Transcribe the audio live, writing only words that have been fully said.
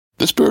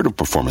The spirit of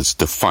performance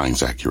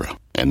defines Acura,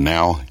 and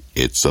now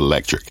it's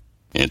electric.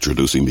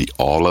 Introducing the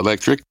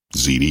all-electric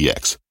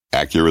ZDX,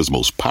 Acura's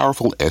most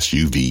powerful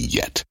SUV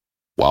yet.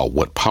 While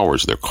what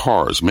powers their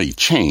cars may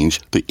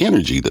change, the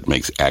energy that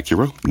makes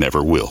Acura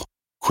never will.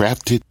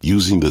 Crafted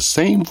using the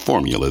same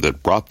formula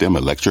that brought them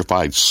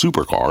electrified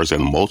supercars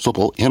and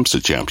multiple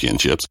IMSA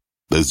championships,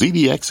 the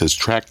ZDX has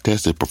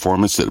track-tested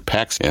performance that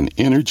packs an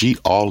energy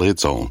all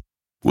its own.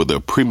 With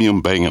a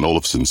premium Bang &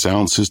 Olufsen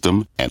sound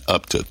system and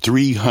up to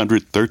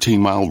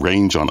 313-mile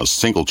range on a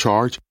single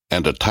charge,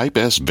 and a Type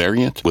S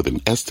variant with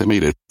an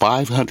estimated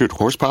 500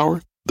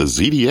 horsepower, the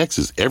ZDX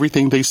is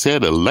everything they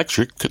said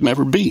electric could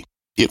never be.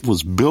 It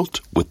was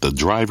built with the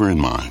driver in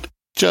mind,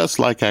 just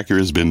like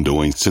Acura's been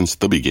doing since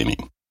the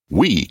beginning.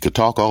 We could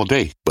talk all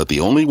day, but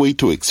the only way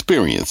to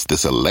experience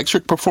this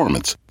electric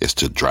performance is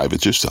to drive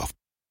it yourself.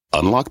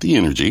 Unlock the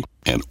energy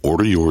and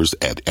order yours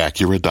at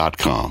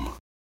Acura.com.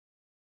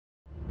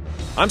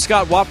 I'm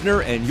Scott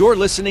Wapner, and you're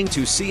listening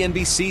to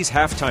CNBC's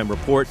Halftime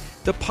Report,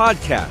 the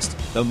podcast,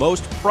 the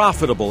most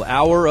profitable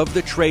hour of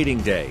the trading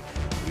day.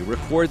 We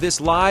record this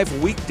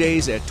live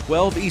weekdays at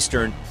 12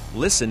 Eastern.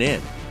 Listen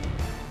in.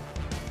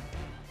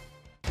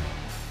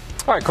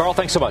 All right, Carl,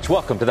 thanks so much.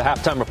 Welcome to the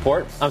Halftime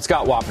Report. I'm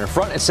Scott Wapner.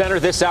 Front and center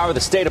this hour, the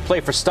state of play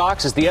for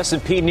stocks as the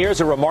S&P nears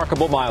a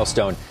remarkable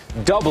milestone,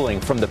 doubling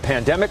from the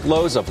pandemic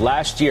lows of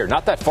last year.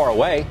 Not that far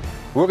away.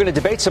 We're going to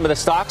debate some of the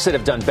stocks that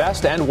have done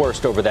best and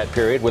worst over that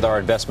period with our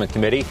investment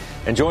committee.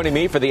 And joining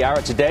me for the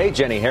hour today,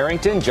 Jenny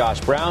Harrington, Josh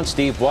Brown,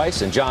 Steve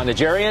Weiss, and John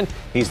Najarian.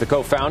 He's the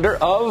co-founder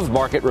of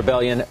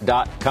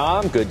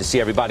MarketRebellion.com. Good to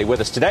see everybody with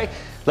us today.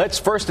 Let's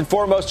first and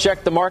foremost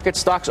check the market.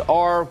 Stocks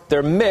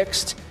they're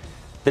mixed.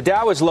 The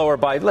Dow is lower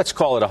by, let's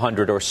call it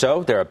 100 or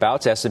so,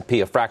 thereabouts. S&P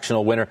a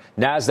fractional winner.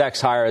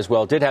 Nasdaq's higher as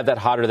well. Did have that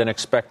hotter than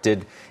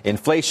expected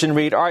inflation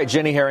read. All right,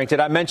 Jenny Harrington,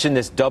 I mentioned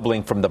this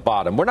doubling from the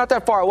bottom. We're not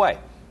that far away.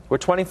 We're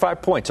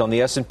 25 points on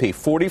the S&P.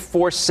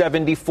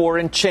 4474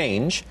 and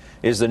change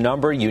is the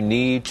number you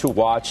need to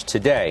watch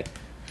today.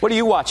 What are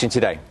you watching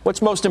today?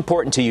 What's most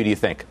important to you, do you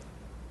think?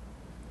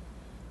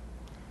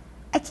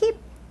 I keep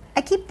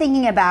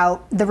thinking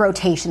about the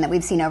rotation that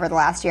we've seen over the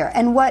last year.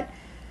 And what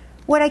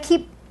I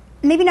keep,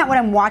 maybe not what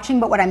I'm watching,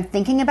 but what I'm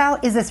thinking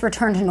about is this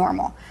return to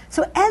normal.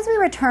 So as we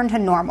return to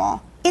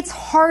normal, it's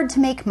hard to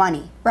make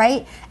money,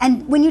 right?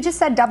 And when you just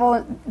said double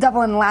in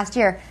the last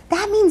year,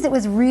 that means it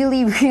was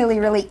really, really,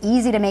 really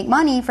easy to make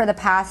money for the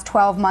past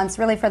 12 months,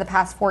 really for the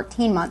past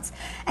 14 months.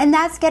 And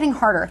that's getting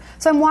harder.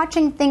 So I'm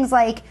watching things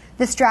like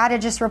the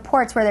strategist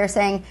reports where they're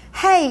saying,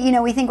 hey,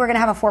 we think we're going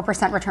to have a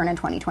 4% return in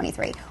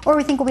 2023, or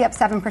we think we'll be up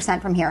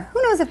 7% from here.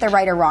 Who knows if they're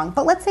right or wrong,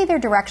 but let's say they're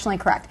directionally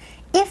correct.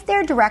 If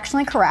they're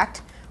directionally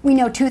correct, we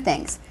know two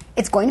things.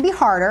 It's going to be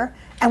harder,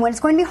 and when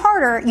it's going to be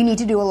harder, you need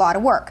to do a lot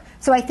of work.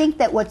 So I think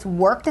that what's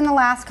worked in the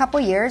last couple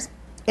of years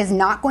is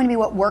not going to be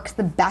what works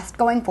the best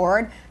going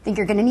forward. I think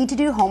you're going to need to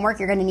do homework.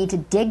 You're going to need to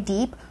dig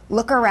deep,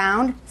 look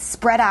around,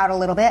 spread out a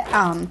little bit.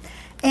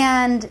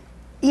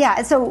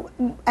 So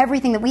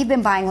everything that we've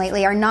been buying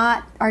lately are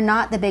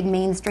not the big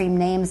mainstream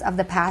names of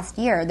the past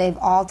year. They've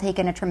all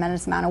taken a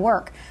tremendous amount of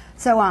work.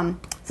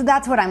 So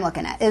that's what I'm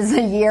looking at, is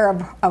a year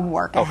of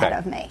work ahead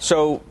of me.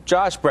 So,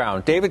 Josh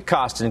Brown, David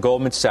Kostin,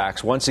 Goldman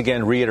Sachs, once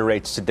again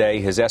reiterates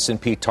today his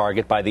S&P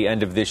target by the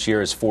end of this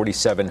year is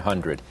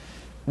 4,700.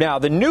 Now,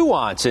 the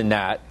nuance in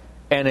that,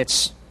 and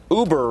it's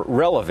uber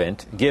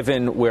relevant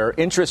given where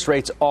interest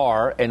rates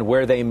are and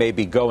where they may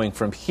be going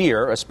from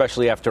here,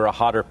 especially after a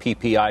hotter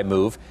PPI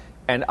move,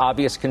 and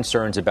obvious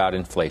concerns about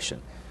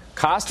inflation.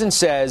 Kostin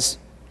says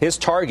his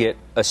target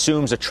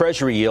assumes a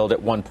Treasury yield at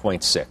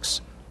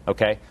 1.6.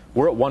 Okay?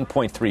 We're at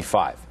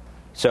 1.35.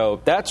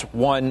 So that's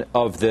one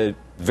of the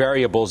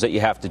variables that you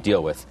have to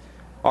deal with.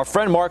 Our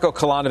friend Marko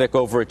Kolanovic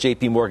over at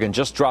J.P. Morgan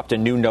just dropped a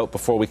new note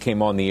before we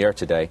came on the air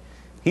today.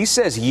 He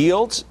says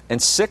yields and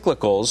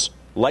cyclicals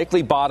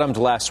likely bottomed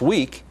last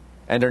week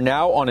and are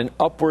now on an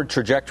upward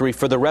trajectory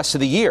for the rest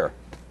of the year.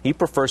 He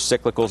prefers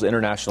cyclicals,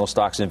 international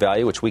stocks and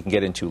value, which we can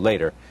get into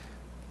later.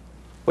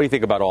 What do you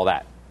think about all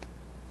that?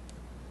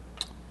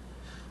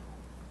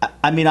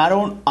 I mean, I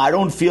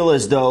don't feel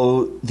as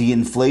though the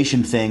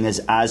inflation thing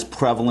is as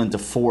prevalent a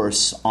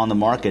force on the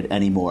market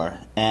anymore.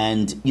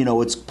 And,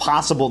 it's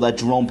possible that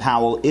Jerome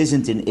Powell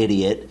isn't an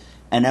idiot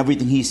and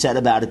everything he said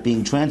about it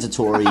being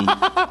transitory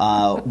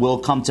will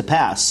come to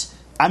pass.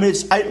 I mean,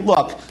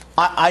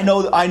 I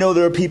know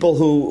there are people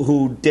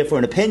who differ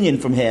in opinion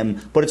from him,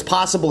 but it's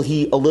possible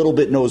he a little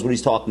bit knows what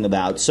he's talking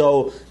about.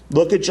 So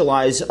look at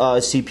July's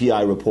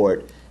CPI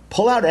report.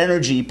 Pull out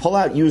energy, pull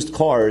out used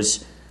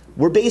cars.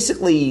 We're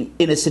basically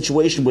in a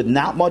situation with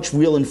not much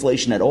real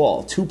inflation at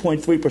all.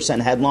 2.3%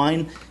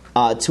 headline,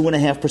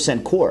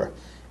 2.5% core.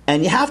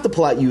 And you have to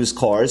pull out used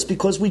cars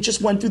because we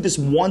just went through this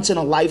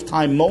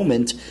once-in-a-lifetime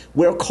moment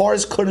where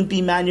cars couldn't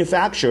be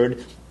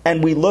manufactured.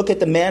 And we look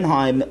at the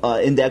Manheim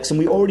index, and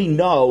we already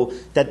know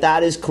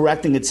that is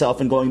correcting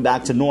itself and going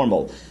back to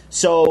normal.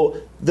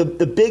 So the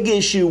big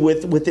issue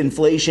with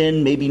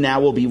inflation, maybe now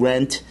will be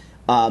rent.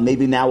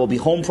 Maybe now will be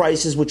home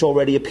prices, which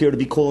already appear to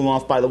be cooling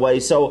off, by the way.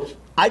 So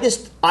I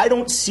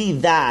don't see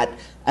that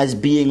as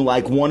being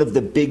like one of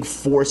the big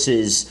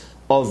forces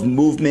of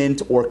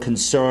movement or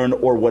concern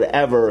or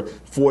whatever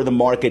for the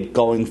market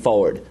going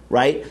forward,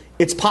 right?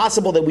 It's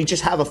possible that we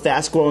just have a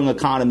fast-growing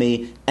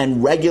economy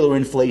and regular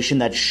inflation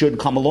that should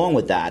come along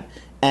with that.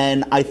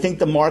 And I think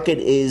the market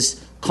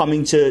is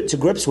coming to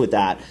grips with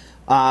that.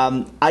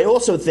 I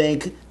also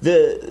think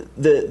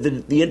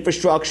the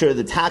infrastructure,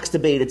 the tax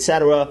debate, et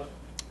cetera,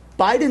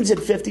 Biden's at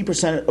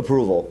 50%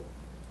 approval.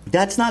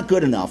 That's not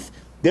good enough.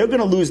 They're going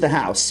to lose the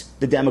House,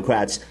 the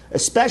Democrats,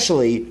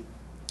 especially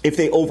if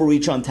they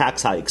overreach on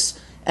tax hikes.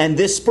 And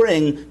this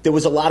spring, there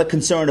was a lot of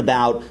concern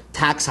about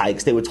tax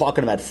hikes. They were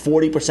talking about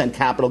 40%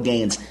 capital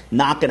gains,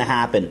 not going to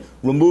happen.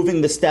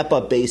 Removing the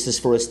step-up basis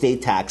for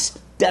estate tax,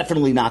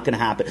 definitely not going to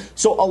happen.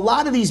 So a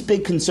lot of these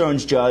big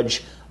concerns,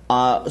 Judge,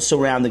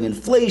 surrounding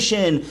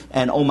inflation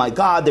and, oh, my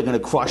God, they're going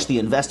to crush the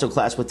investor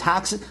class with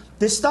taxes.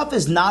 This stuff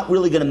is not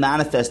really going to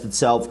manifest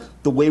itself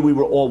the way we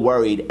were all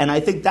worried. And I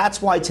think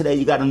that's why today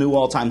you got a new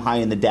all-time high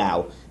in the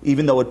Dow,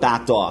 even though it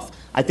backed off.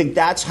 I think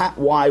that's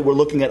why we're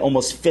looking at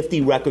almost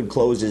 50 record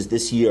closes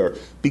this year,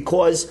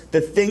 because the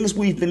things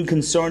we've been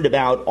concerned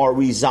about are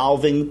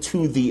resolving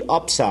to the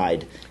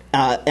upside,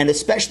 and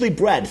especially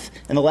breadth.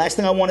 And the last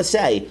thing I want to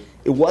say,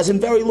 it wasn't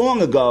very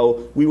long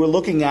ago we were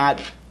looking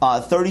at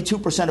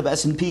 32% of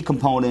S&P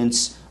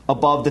components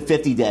above the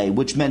 50-day,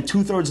 which meant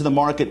two-thirds of the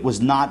market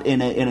was not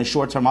in a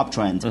short-term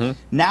uptrend. Mm-hmm.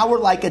 Now we're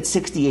like at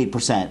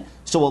 68%.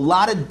 So a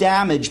lot of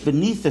damage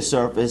beneath the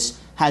surface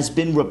has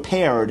been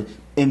repaired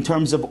in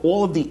terms of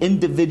all of the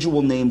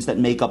individual names that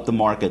make up the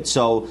market.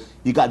 So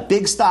you got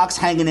big stocks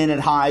hanging in at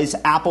highs,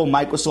 Apple,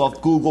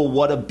 Microsoft, Google,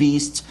 what a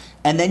beast.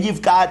 And then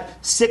you've got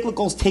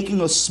cyclicals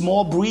taking a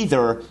small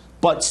breather,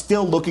 but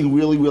still looking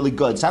really, really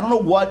good. So I don't know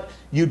what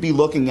you'd be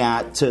looking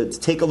at to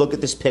take a look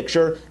at this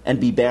picture and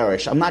be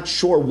bearish. I'm not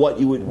sure what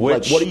you would,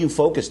 what are you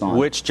focused on?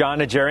 Which, John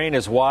Najarian,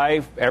 is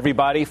why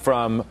everybody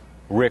from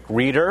Rick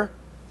Reeder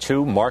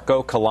to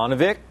Marko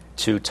Kolanovic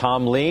to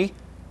Tom Lee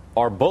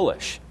are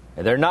bullish.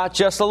 And they're not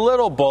just a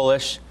little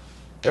bullish,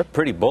 they're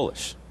pretty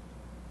bullish.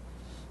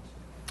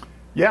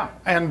 Yeah,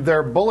 and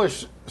they're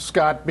bullish,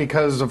 Scott,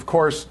 because, of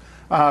course,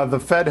 the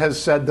Fed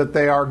has said that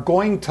they are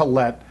going to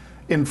let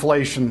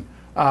inflation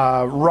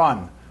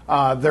run.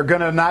 They're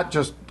going to not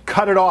just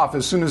cut it off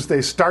as soon as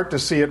they start to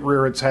see it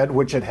rear its head,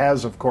 which it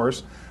has, of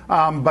course,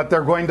 but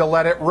they're going to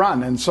let it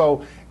run. And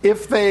so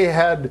if they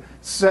had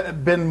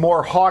been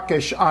more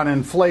hawkish on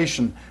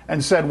inflation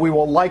and said we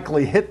will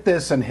likely hit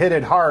this and hit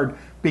it hard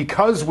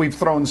because we've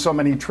thrown so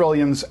many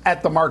trillions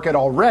at the market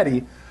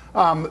already,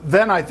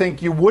 then I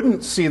think you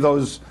wouldn't see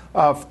those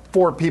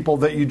four people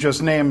that you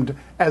just named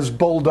as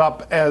bulled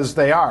up as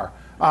they are.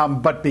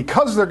 But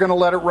because they're going to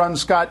let it run,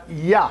 Scott,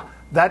 yeah,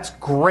 that's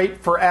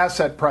great for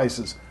asset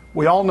prices.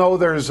 We all know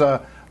there's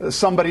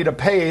somebody to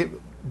pay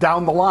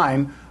down the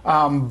line.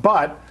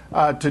 But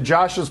to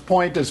Josh's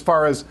point, as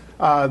far as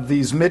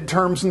these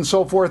midterms and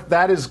so forth,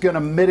 that is going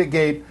to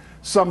mitigate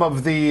some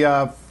of the,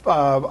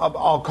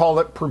 I'll call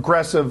it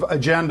progressive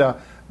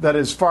agenda, that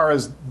as far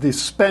as the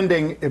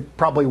spending, it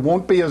probably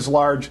won't be as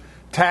large.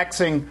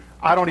 Taxing,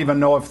 I don't even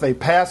know if they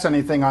pass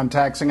anything on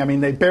taxing. I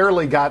mean, they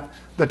barely got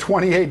the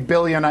 $28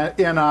 billion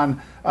in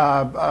on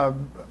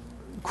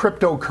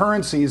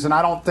cryptocurrencies, and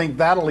I don't think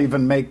that'll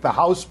even make the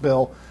House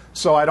bill.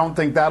 So I don't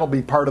think that'll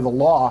be part of the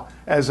law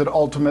as it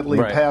ultimately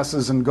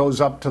passes and goes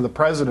up to the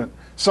president.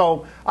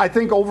 So I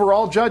think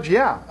overall, Judge,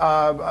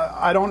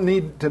 I don't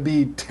need to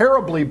be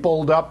terribly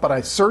bulled up, but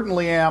I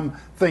certainly am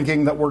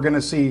thinking that we're going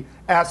to see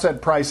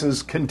asset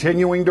prices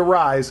continuing to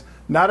rise,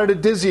 not at a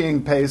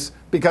dizzying pace,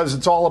 because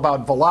it's all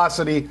about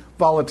velocity,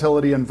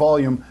 volatility, and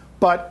volume,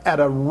 but at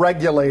a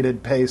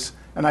regulated pace.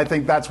 And I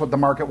think that's what the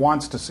market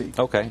wants to see.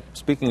 Okay.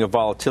 Speaking of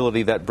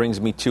volatility, that brings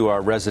me to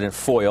our resident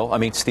foil.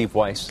 Steve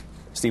Weiss,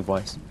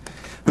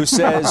 who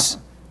says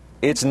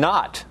it's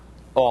not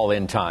all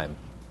in time.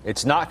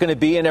 It's not going to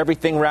be an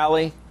everything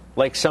rally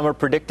like some are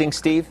predicting,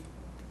 Steve?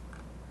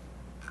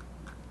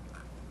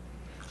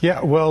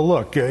 Yeah, well,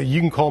 look, you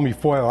can call me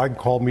foil. I can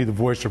call me the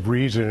voice of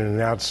reason and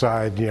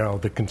outside,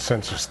 the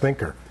consensus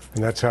thinker.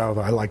 And that's how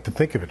I like to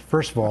think of it.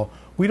 First of all,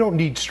 we don't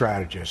need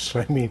strategists.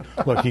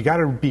 Look, you got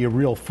to be a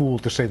real fool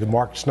to say the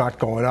market's not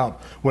going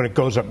up when it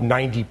goes up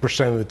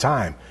 90% of the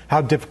time.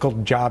 How difficult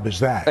a job is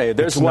that? Hey,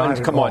 there's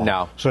one. Come on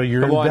now. So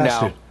you're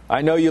invested.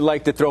 I know you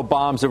like to throw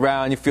bombs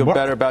around. You feel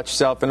better about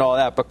yourself and all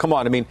that. But come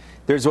on.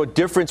 There's a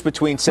difference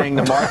between saying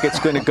the market's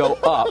going to go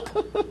up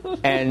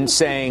and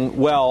saying,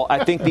 well,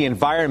 I think the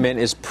environment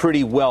is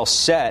pretty well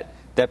set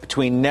that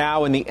between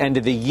now and the end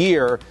of the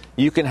year,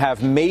 you can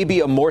have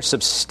maybe a more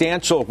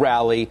substantial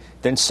rally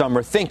than some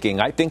are thinking.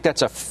 I think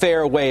that's a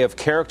fair way of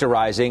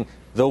characterizing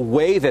the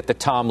way that the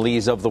Tom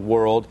Lees of the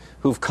world,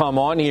 who've come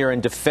on here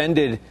and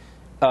defended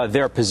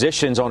their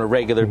positions on a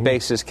regular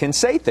basis, can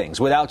say things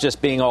without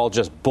just being all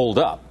just bulled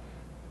up.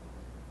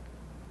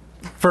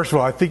 First of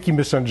all, I think you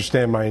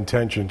misunderstand my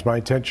intentions. My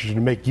intention is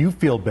to make you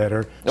feel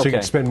better so you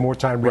can spend more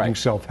time reading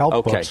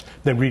self-help books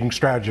than reading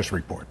strategist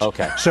reports.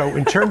 So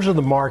in terms of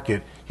the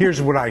market,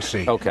 here's what I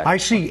see. I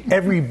see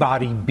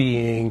everybody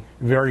being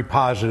very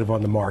positive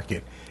on the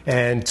market.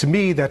 And to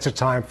me, that's a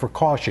time for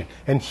caution.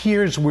 And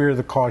here's where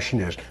the caution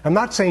is. I'm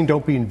not saying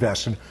don't be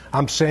invested.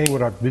 I'm saying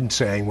what I've been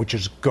saying, which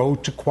is go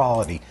to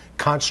quality.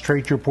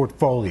 Concentrate your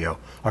portfolio.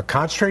 A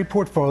concentrated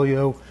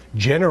portfolio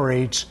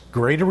generates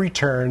greater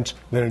returns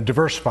than a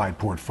diversified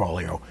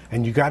portfolio.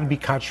 And you got to be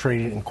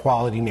concentrated in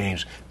quality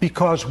names.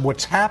 Because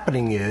what's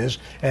happening is,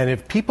 and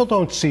if people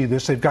don't see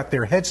this, they've got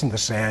their heads in the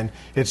sand,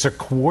 it's a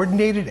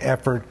coordinated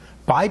effort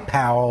by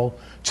Powell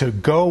to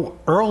go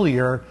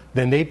earlier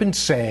than they've been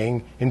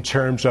saying in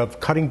terms of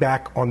cutting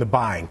back on the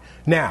buying.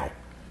 Now,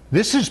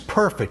 this is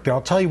perfect, and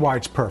I'll tell you why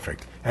it's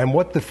perfect. And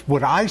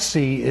what I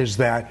see is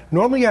that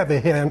normally you have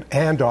a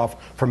handoff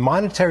from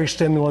monetary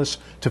stimulus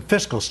to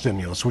fiscal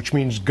stimulus, which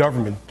means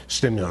government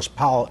stimulus,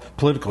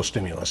 political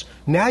stimulus.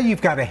 Now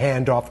you've got a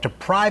handoff to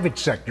private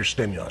sector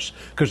stimulus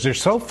because they're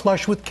so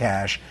flush with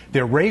cash,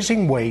 they're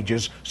raising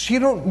wages, so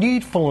you don't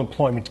need full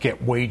employment to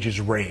get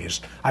wages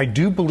raised. I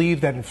do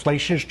believe that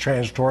inflation is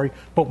transitory,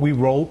 but we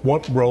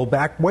want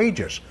rollback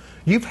wages.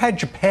 You've had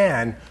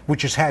Japan,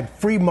 which has had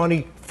free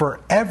money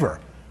forever,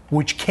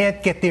 which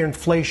can't get their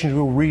inflation to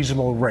a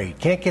reasonable rate,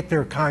 can't get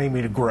their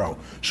economy to grow.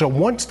 So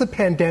once the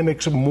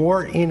pandemic's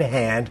more in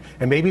hand,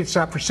 and maybe it's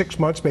not for 6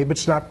 months, maybe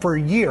it's not for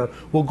a year,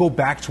 we'll go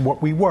back to what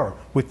we were,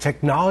 with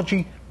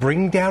technology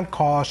bringing down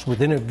costs,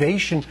 with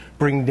innovation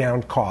bringing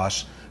down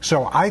costs.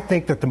 So I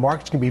think that the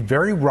market's going to be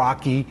very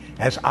rocky,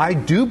 as I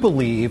do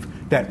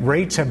believe that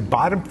rates have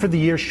bottomed for the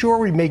year. Sure,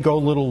 we may go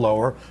a little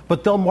lower,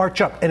 but they'll march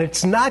up. And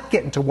it's not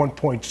getting to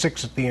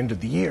 1.6 at the end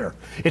of the year.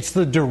 It's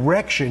the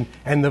direction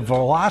and the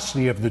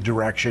velocity of the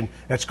direction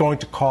that's going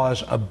to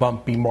cause a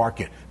bumpy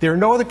market. There are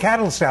no other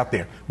catalysts out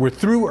there. We're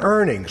through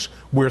earnings.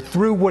 We're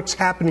through what's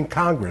happened in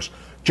Congress.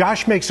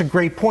 Josh makes a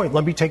great point.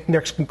 Let me take the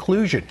next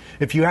conclusion.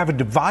 If you have a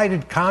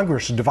divided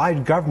Congress, a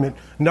divided government,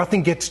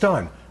 nothing gets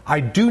done. I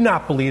do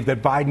not believe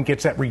that Biden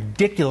gets that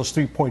ridiculous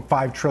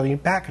 $3.5 trillion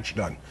package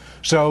done.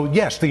 So,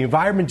 yes, the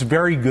environment's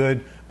very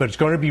good, but it's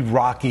going to be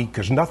rocky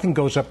because nothing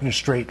goes up in a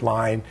straight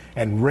line,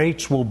 and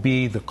rates will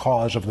be the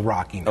cause of the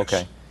rockiness.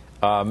 Okay.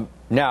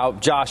 Now,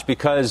 Josh,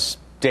 because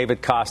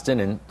David Kostin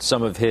and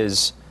some of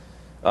his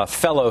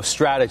fellow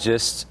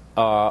strategists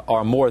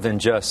are more than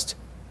just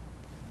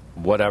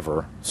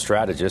whatever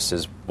strategists,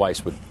 as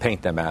Weiss would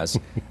paint them as,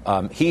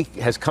 he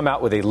has come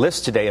out with a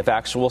list today of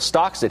actual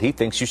stocks that he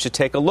thinks you should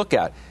take a look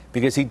at,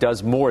 because he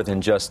does more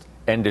than just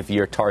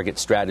end-of-year target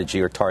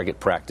strategy or target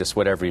practice,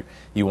 whatever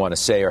you want to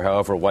say, or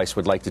however Weiss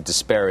would like to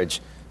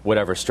disparage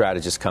whatever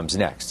strategist comes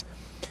next.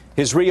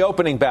 His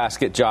reopening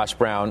basket, Josh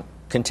Brown,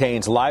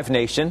 contains Live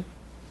Nation.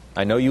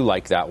 I know you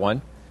like that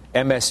one.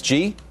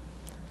 MSG,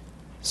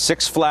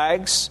 Six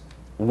Flags,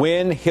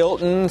 Wynn,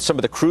 Hilton, some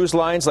of the cruise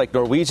lines like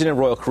Norwegian and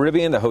Royal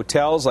Caribbean, the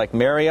hotels like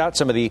Marriott,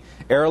 some of the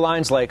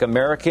airlines like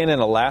American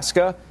and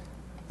Alaska.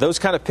 Those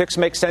kind of picks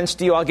make sense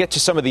to you? I'll get to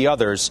some of the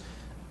others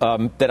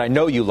that I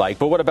know you like,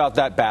 but what about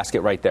that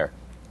basket right there?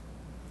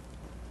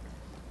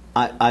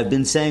 I've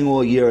been saying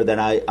all year that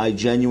I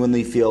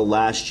genuinely feel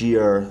last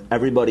year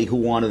everybody who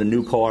wanted a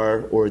new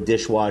car or a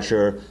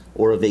dishwasher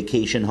or a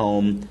vacation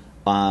home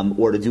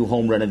or to do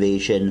home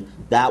renovation,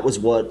 that was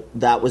what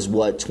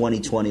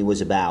 2020 was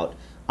about.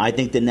 I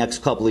think the next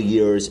couple of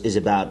years is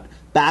about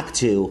back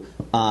to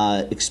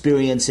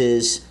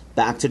experiences,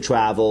 back to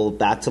travel,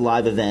 back to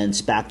live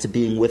events, back to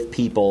being with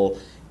people.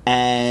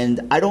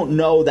 And I don't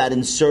know that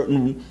in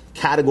certain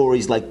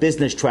categories like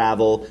business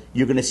travel,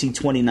 you're going to see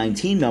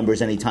 2019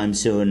 numbers anytime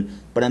soon.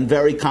 But I'm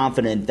very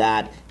confident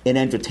that in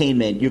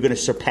entertainment, you're going to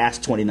surpass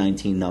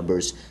 2019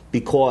 numbers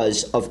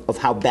because of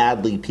how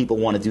badly people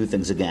want to do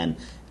things again.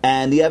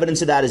 And the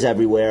evidence of that is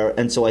everywhere.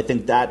 And so I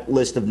think that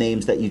list of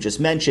names that you just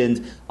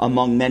mentioned,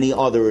 among many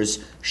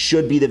others,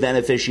 should be the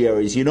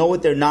beneficiaries. You know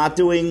what they're not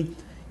doing?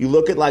 You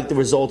look at like the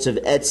results of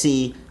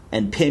Etsy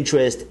and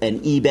Pinterest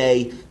and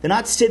eBay. They're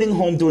not sitting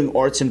home doing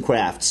arts and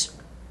crafts.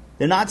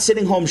 They're not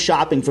sitting home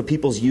shopping for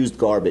people's used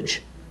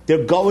garbage.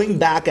 They're going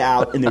back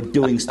out and they're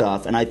doing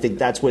stuff. And I think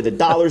that's where the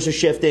dollars are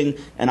shifting.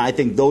 And I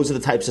think those are the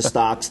types of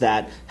stocks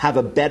that have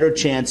a better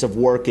chance of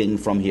working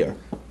from here.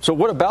 So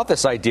what about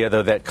this idea,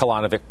 though, that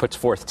Kalanovic puts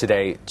forth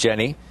today,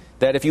 Jenny,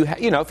 that if you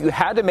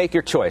had to make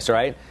your choice,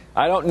 right?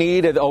 I don't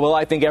need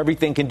I think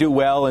everything can do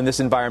well in this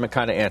environment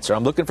kind of answer.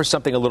 I'm looking for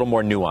something a little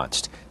more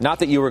nuanced. Not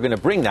that you were going to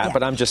bring that,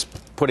 but I'm just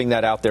putting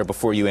that out there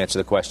before you answer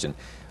the question.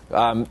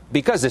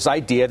 Because this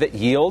idea that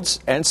yields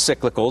and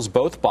cyclicals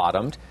both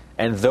bottomed,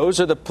 and those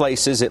are the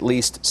places, at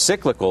least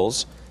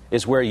cyclicals,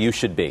 is where you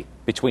should be.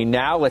 Between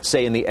now, let's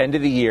say, in the end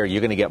of the year, you're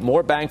going to get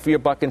more bang for your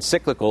buck in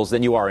cyclicals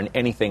than you are in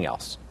anything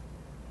else.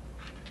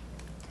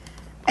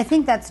 I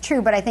think that's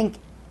true, but I think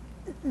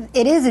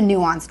it is a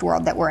nuanced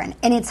world that we're in,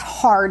 and it's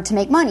hard to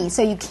make money.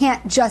 So you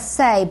can't just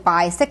say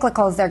buy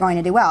cyclicals, they're going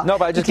to do well. No,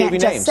 but I just gave you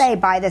names. You can't just say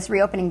buy this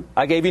reopening.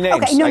 I gave you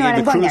names. Okay, no, I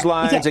gave you cruise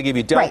lines, I gave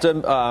you Delta,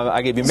 right.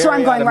 I gave you Marriott, so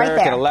I'm going American,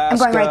 right there.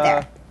 Alaska, I'm going right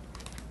there.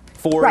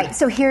 Ford. Right,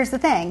 so here's the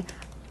thing.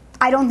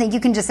 I don't think you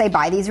can just say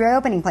buy these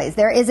reopening plays.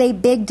 There is a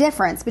big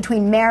difference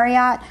between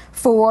Marriott,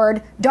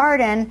 Ford,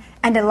 Darden,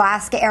 and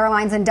Alaska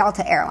Airlines and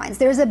Delta Airlines.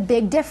 There's a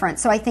big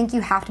difference. So I think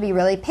you have to be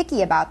really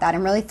picky about that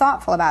and really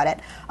thoughtful about it.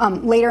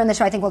 Later in the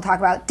show, I think we'll talk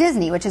about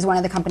Disney, which is one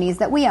of the companies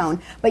that we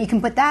own. But you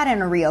can put that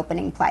in a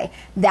reopening play.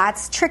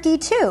 That's tricky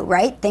too,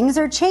 right? Things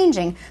are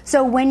changing.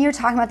 So when you're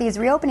talking about these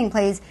reopening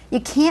plays, you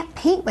can't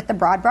paint with the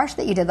broad brush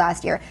that you did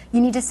last year. You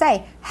need to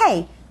say,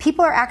 hey,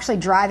 people are actually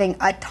driving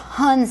a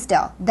ton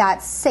still.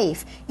 That's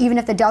safe. Even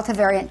if the Delta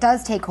variant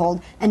does take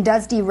hold and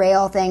does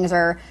derail things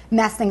or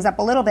mess things up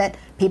a little bit,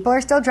 people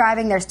are still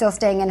driving. They're still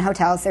staying in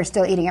hotels. They're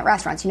still eating at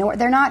restaurants. You know what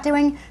they're not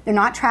doing? They're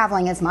not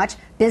traveling as much.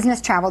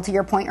 Business travel, to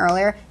your point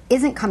earlier,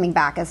 isn't coming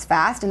back as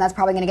fast, and that's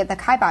probably going to get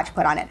the kibosh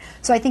put on it.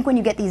 So I think when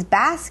you get these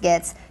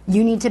baskets,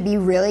 you need to be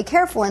really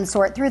careful and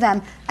sort through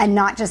them and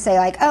not just say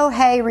like, oh,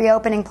 hey,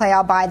 reopening play,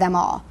 I'll buy them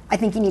all. I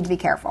think you need to be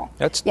careful.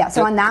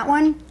 On that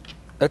one...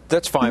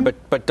 That's fine,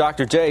 but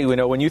Dr. J,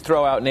 when you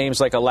throw out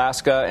names like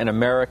Alaska and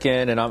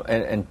American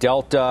and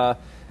Delta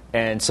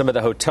and some of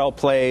the hotel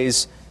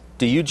plays,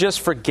 do you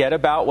just forget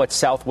about what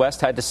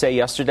Southwest had to say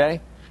yesterday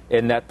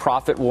in that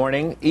profit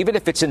warning? Even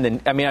if it's I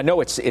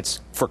know it's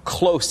for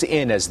close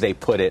in, as they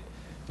put it,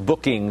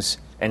 bookings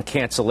and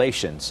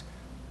cancellations,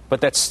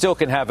 but that still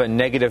can have a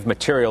negative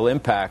material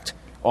impact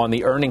on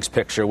the earnings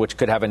picture, which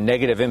could have a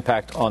negative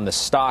impact on the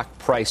stock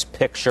price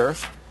picture.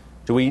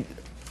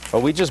 Are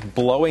we just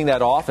blowing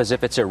that off as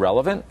if it's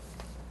irrelevant?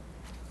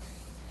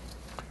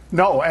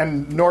 No,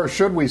 and nor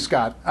should we,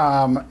 Scott.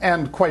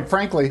 And quite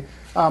frankly,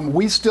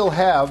 we still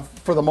have,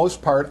 for the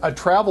most part, a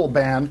travel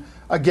ban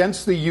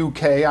against the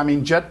UK. I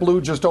mean,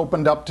 JetBlue just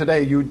opened up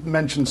today. You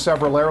mentioned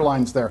several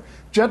airlines there.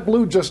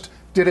 JetBlue just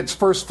did its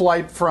first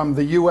flight from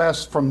the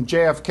U.S., from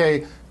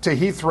JFK to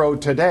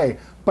Heathrow today.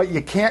 But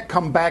you can't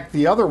come back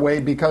the other way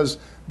because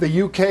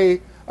the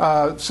UK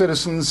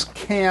citizens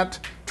can't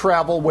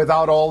travel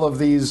without all of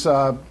these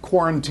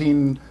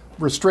quarantine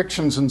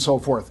restrictions and so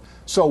forth.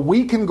 So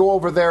we can go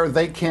over there,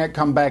 they can't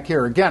come back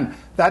here. Again,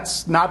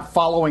 that's not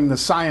following the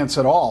science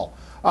at all.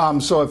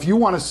 So if you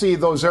want to see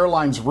those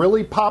airlines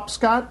really pop,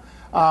 Scott,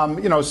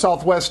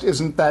 Southwest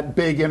isn't that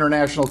big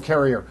international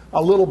carrier,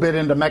 a little bit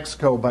into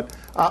Mexico, but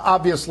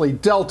obviously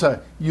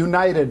Delta,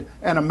 United,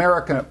 and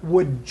American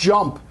would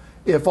jump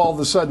if all of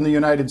a sudden the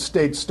United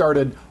States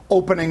started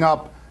opening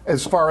up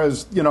as far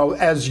as,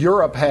 as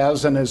Europe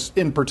has, and as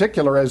in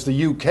particular as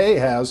the UK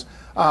has,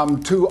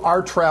 to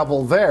our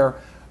travel there.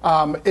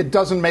 It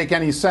doesn't make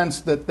any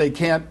sense that they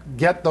can't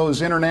get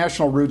those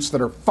international routes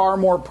that are far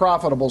more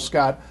profitable,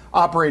 Scott,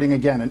 operating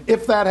again. And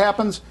if that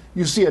happens,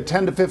 you see a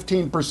 10 to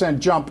 15%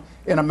 jump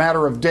in a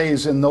matter of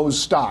days in those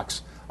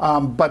stocks.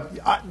 But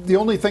the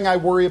only thing I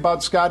worry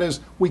about, Scott,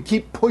 is we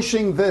keep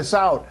pushing this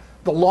out.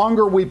 The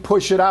longer we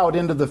push it out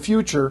into the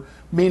future,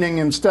 meaning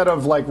instead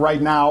of like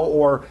right now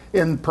or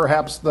in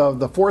perhaps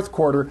the fourth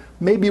quarter,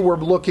 maybe we're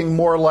looking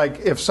more like,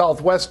 if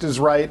Southwest is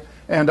right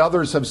and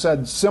others have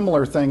said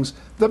similar things,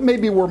 that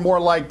maybe we're more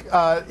like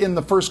in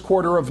the first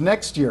quarter of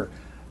next year.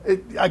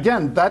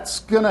 Again,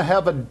 that's going to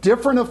have a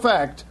different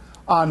effect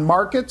on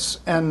markets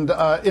and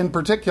in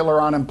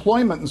particular on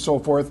employment and so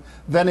forth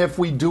than if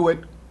we do it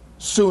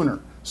sooner.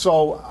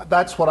 So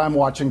that's what I'm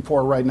watching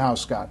for right now,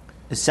 Scott.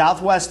 Is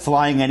Southwest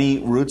flying any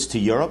routes to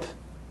Europe?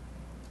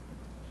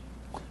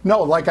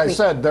 No, like I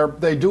said,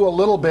 they do a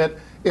little bit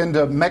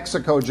into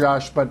Mexico,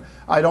 Josh, but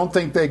I don't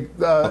think they,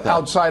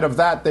 outside of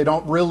that, they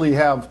don't really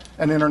have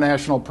an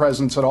international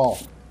presence at all.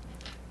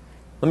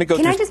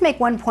 Can I just make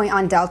one point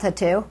on Delta,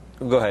 too?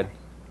 Go ahead.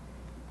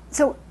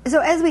 So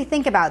as we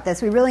think about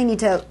this, we really need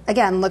to,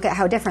 again, look at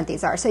how different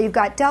these are. So you've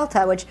got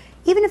Delta, which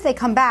even if they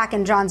come back,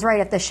 and John's right,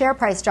 if the share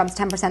price jumps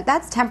 10%,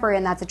 that's temporary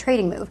and that's a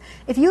trading move.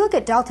 If you look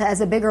at Delta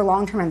as a bigger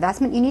long-term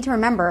investment, you need to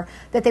remember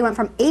that they went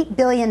from $8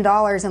 billion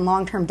in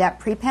long-term debt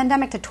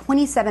pre-pandemic to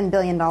 $27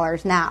 billion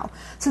now.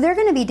 So they're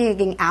going to be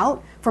digging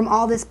out from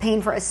all this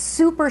pain for a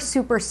super,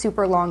 super,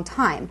 super long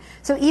time.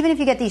 So even if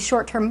you get these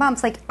short-term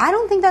bumps, I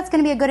don't think that's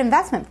going to be a good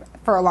investment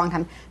for a long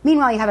time.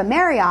 Meanwhile, you have a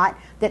Marriott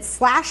that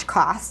slashed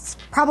costs,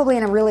 probably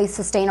in a really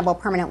sustainable,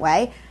 permanent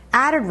way,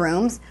 added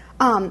rooms.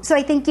 So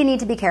I think you need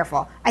to be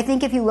careful. I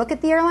think if you look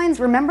at the airlines,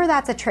 remember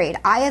that's a trade.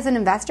 I, as an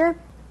investor,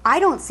 I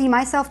don't see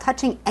myself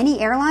touching any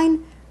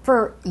airline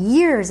for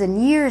years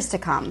and years to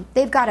come.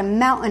 They've got a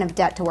mountain of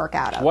debt to work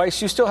out of.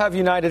 Weiss, you still have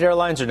United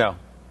Airlines or no?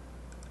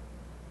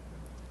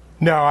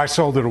 No, I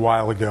sold it a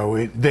while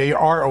ago. They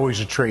are always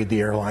a trade, the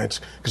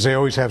airlines, because they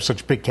always have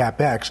such big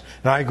CapEx.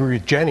 And I agree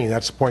with Jenny.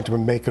 That's the point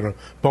I'm making on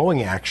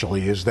Boeing,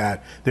 actually, is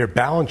that their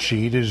balance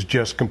sheet is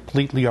just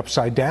completely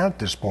upside down at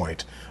this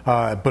point.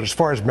 But as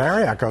far as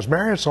Marriott goes,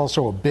 Marriott's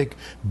also a big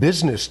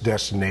business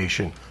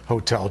destination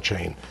hotel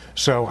chain.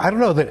 So I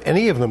don't know that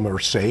any of them are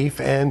safe.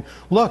 And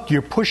look,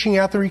 you're pushing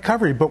out the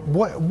recovery. But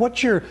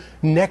what's your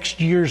next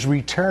year's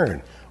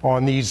return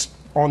on these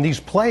on these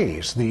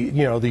plays,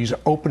 these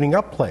opening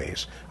up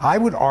plays. I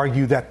would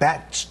argue that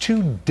that's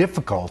too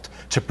difficult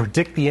to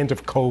predict the end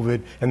of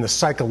COVID and the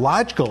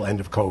psychological end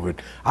of COVID.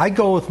 I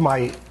go with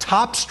my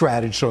top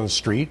strategist on the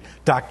street,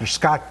 Dr.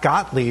 Scott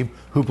Gottlieb,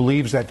 who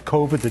believes that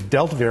COVID, the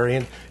Delta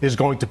variant, is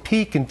going to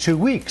peak in 2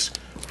 weeks.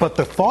 But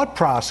the thought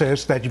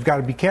process that you've got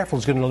to be careful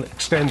is going to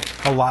extend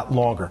a lot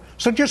longer.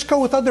 So just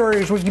go with other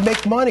areas where you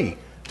make money.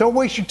 Don't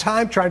waste your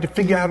time trying to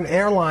figure out an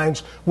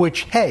airlines,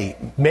 which, hey,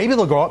 maybe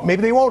they'll go up,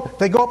 maybe they won't. If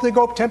they go up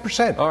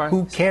 10%. All right.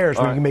 Who cares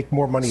when you make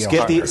more money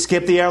elsewhere?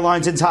 Skip the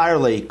airlines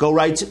entirely. Go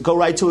right to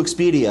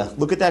Expedia.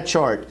 Look at that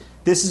chart.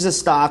 This is a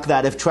stock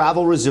that if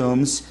travel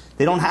resumes,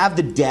 they don't have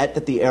the debt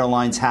that the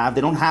airlines have.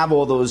 They don't have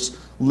all those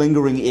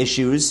lingering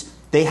issues.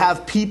 They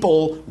have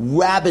people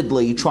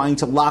rabidly trying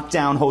to lock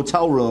down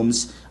hotel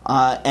rooms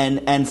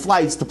and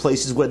flights to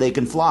places where they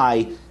can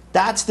fly.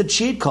 That's the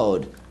cheat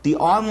code. The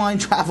online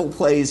travel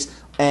plays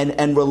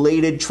and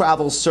related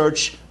travel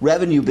search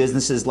revenue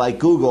businesses like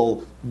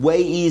Google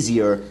way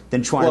easier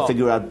than trying to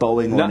figure out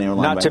Boeing or an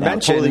airline not right to now.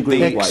 mention Totally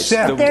agree with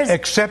Weiss.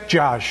 Except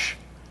Josh.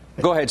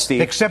 Go ahead,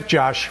 Steve. Except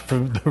Josh,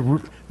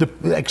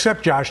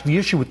 the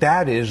issue with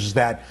that is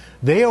that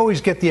they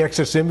always get the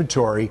excess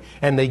inventory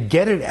and they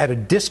get it at a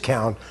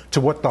discount to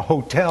what the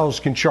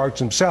hotels can charge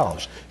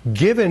themselves.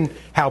 Given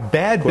how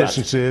bad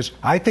business is,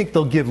 I think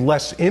they'll give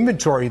less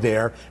inventory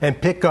there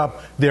and pick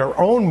up their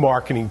own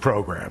marketing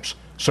programs.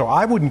 So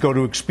I wouldn't go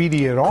to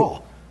Expedia at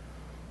all.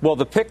 Well,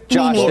 the pick,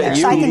 Josh, that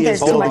you Expedia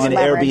is building an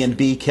leverage.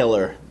 Airbnb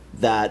killer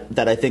that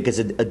I think is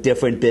a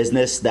different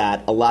business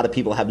that a lot of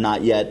people have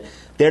not yet.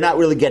 They're not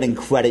really getting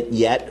credit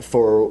yet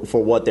for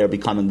what they're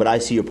becoming, but I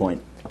see your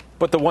point.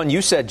 But the one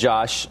you said,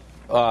 Josh,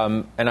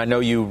 and I know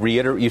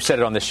you said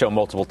it on this show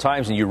multiple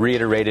times, and you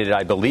reiterated it,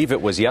 I believe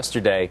it was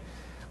yesterday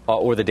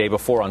or the day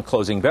before on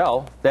Closing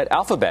Bell, that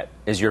Alphabet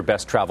is your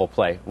best travel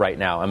play right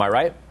now. Am I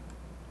right?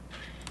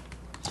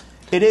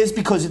 It is,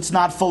 because it's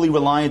not fully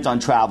reliant on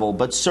travel,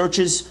 but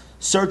searches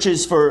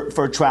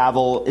for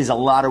travel is a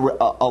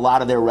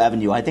lot of their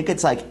revenue. I think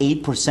it's like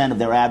 8% of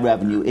their ad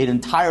revenue. It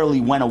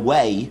entirely went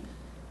away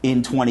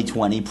in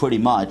 2020, pretty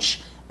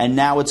much, and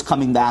now it's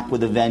coming back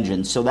with a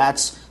vengeance. So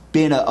that's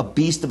been a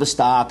beast of a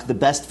stock, the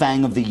best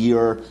FANG of the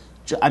year.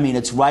 I mean,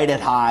 it's right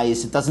at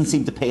highs. It doesn't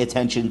seem to pay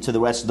attention to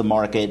the rest of the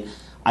market.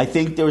 I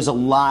think there's a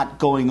lot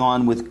going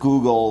on with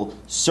Google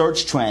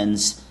search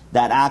trends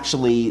that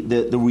actually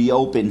the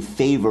reopen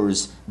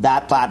favors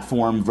that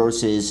platform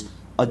versus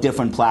a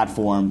different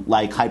platform,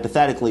 like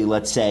hypothetically,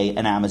 let's say,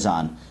 an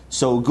Amazon.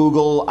 So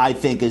Google, I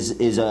think,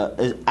 is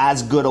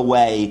as good a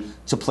way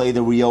to play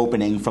the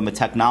reopening from a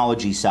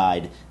technology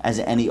side as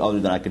any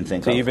other that I can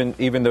think of.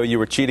 Even though you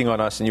were cheating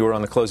on us and you were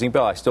on the Closing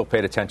Bell, I still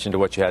paid attention to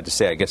what you had to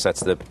say. I guess that's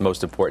the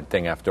most important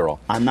thing after all.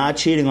 I'm not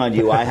cheating on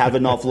you. I have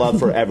enough love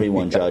for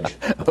everyone, Judge.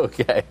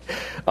 Okay.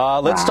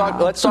 Let's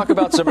talk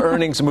about some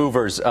earnings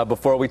movers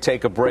before we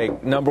take a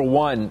break. Number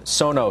one,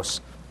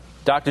 Sonos.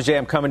 Dr. J,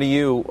 I'm coming to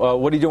you.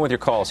 What are you doing with your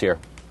calls here?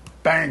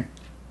 Bang.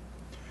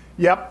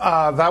 Yep,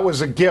 that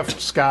was a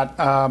gift, Scott.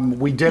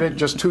 We did it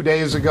just 2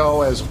 days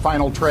ago as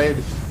final trade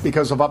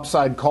because of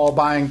upside call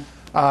buying.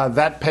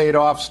 That paid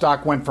off.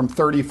 Stock went from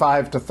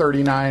 35 to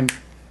 39.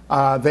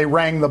 They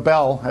rang the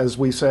bell, as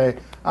we say,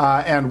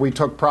 and we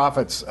took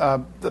profits.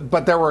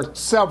 But there were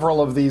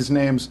several of these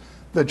names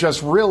that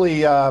just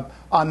really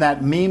on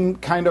that meme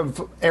kind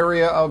of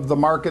area of the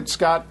market,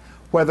 Scott,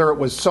 whether it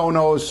was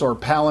Sonos or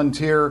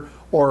Palantir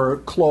or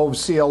Clove,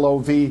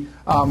 C-L-O-V.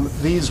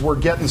 These were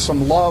getting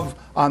some love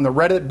on the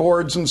Reddit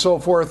boards and so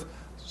forth.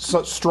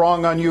 So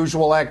strong,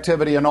 unusual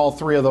activity, and all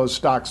three of those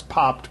stocks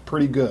popped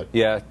pretty good.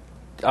 Yeah,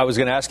 I was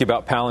going to ask you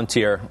about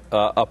Palantir,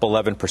 up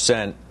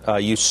 11%.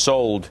 You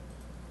sold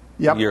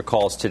your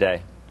calls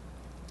today.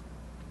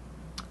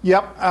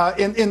 Yep,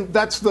 and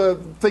that's the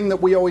thing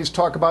that we always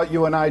talk about,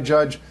 you and I,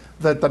 Judge,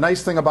 that the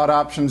nice thing about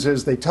options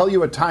is they tell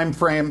you a time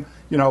frame.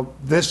 You know,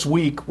 this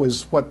week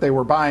was what they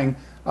were buying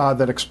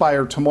that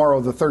expired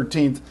tomorrow, the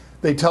 13th.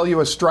 They tell you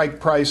a strike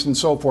price and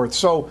so forth.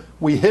 So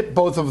we hit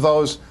both of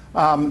those.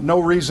 No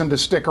reason to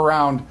stick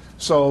around.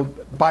 So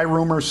buy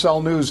rumors,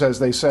 sell news, as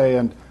they say,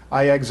 and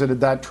I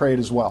exited that trade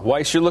as well.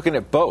 Weiss, you're looking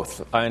at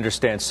both, I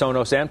understand,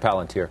 Sonos and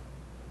Palantir.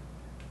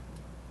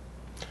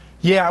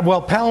 Yeah,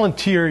 well,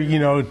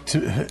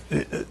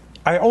 Palantir,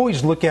 I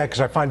always look at it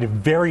because I find it a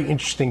very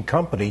interesting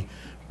company.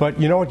 But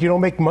you know what? You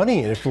don't make money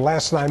in it. For the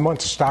last 9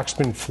 months, the stock's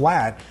been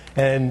flat.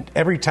 And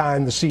every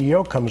time the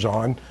CEO comes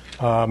on,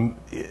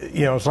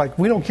 it's like,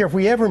 we don't care if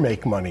we ever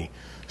make money.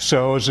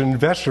 So as an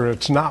investor,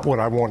 it's not what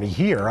I want to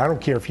hear. I don't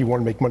care if you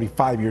want to make money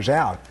 5 years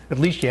out. At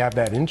least you have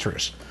that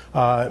interest.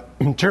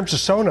 In terms of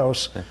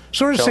Sonos,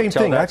 sort of the same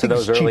thing. I think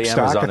it's a cheap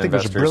stock. I think it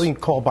was a brilliant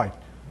call by.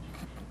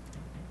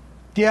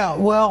 Yeah,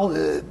 well,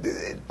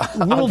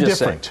 a little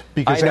different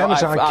because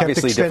Amazon kept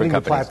extending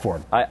the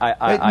platform.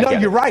 No,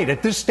 you're right.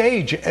 At this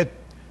stage,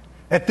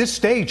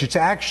 it's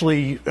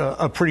actually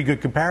a pretty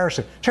good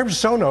comparison. In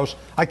terms of Sonos,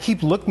 I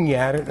keep looking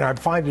at it and I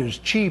find it as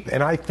cheap,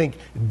 and I think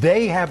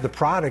they have the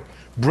product.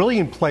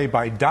 Brilliant play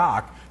by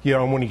Doc.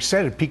 And when he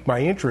said it piqued my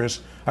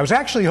interest. I was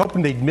actually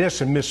hoping they'd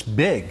miss and miss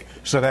big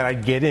so that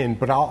I'd get in,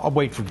 but I'll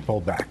wait for the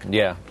pullback.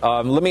 Yeah.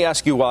 Let me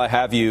ask you while I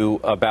have you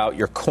about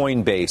your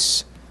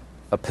Coinbase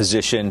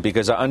position,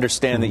 because I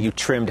understand that you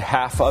trimmed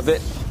half of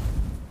it.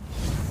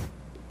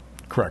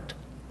 Correct.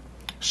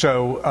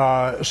 So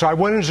I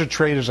went into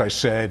trade, as I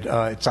said.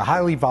 It's a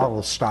highly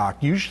volatile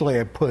stock. Usually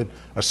I put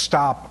a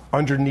stop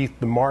underneath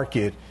the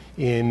market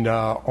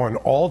on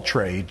all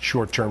trades,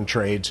 short-term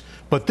trades.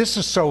 But this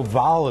is so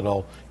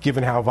volatile,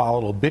 given how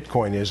volatile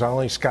Bitcoin is. I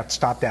only got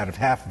stopped out of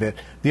half of it.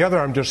 The other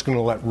I'm just going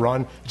to let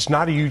run. It's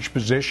not a huge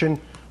position.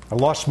 I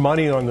lost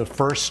money on the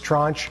first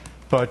tranche,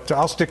 but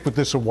I'll stick with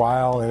this a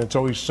while, and it's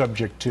always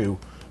subject to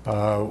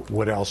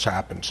what else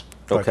happens.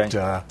 Okay.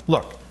 But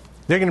look,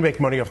 they're going to make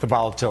money off the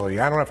volatility.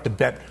 I don't have to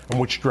bet on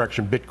which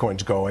direction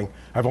Bitcoin's going.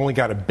 I've only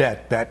got to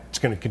bet that it's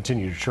going to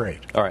continue to trade.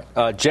 All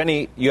right.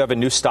 Jenny, you have a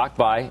new stock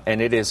buy, and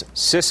it is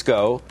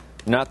Cisco,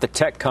 not the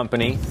tech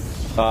company,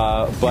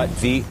 but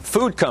the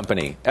food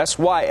company,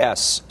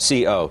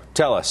 SYSCO.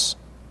 Tell us.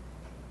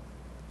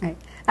 Right.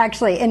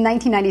 Actually, in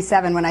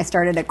 1997, when I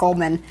started at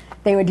Goldman,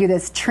 they would do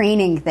this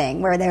training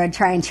thing where they would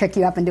try and trick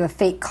you up into a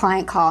fake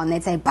client call, and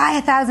they'd say, buy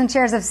 1,000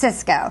 shares of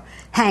Cisco,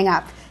 hang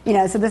up.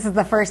 So this is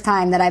the first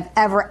time that I've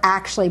ever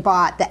actually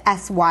bought the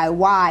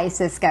SYY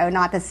Cisco,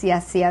 not the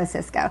CSCO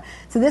Cisco.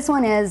 So this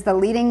one is the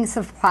leading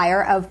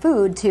supplier of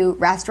food to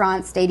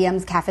restaurants,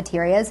 stadiums,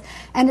 cafeterias,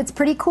 and it's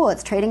pretty cool.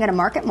 It's trading at a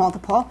market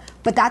multiple,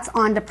 but that's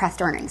on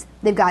depressed earnings.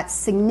 They've got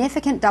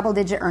significant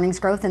double-digit earnings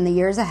growth in the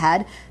years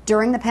ahead.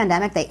 During the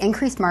pandemic, they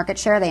increased market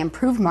share, they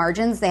improved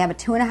margins, they have a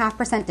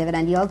 2.5%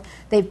 dividend yield.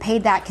 They've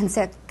paid that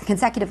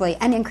consecutively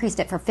and increased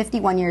it for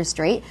 51 years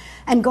straight.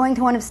 And going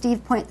to one of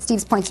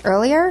Steve's points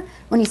earlier,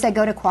 when you said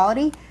go to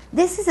quality,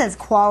 this is as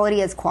quality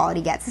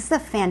gets. This is a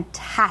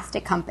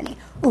fantastic company.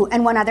 Ooh,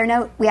 and one other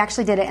note, we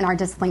actually did it in our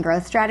disciplined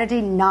growth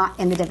strategy, not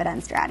in the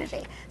dividend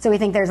strategy. So we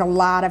think there's a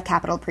lot of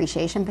capital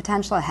appreciation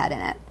potential ahead in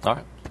it. All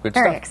right. Good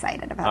Very stuff.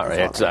 excited about All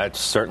this. right. It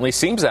certainly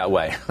seems that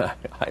way.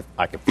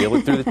 I can feel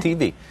it through the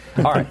TV.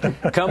 All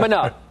right. Coming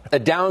up, a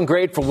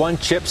downgrade for one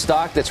chip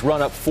stock that's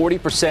run up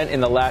 40% in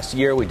the last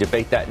year. We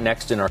debate that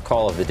next in our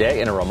call of the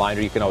day. And a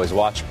reminder, you can always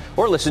watch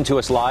or listen to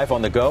us live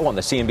on the go on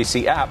the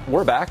CNBC app.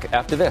 We're back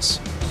after this.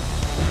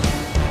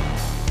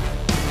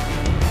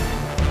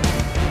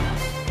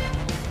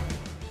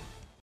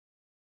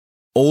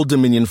 Old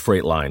Dominion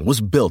Freight Line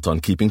was built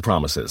on keeping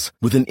promises.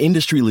 With an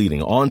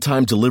industry-leading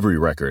on-time delivery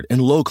record and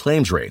low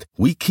claims rate,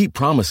 we keep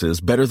promises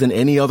better than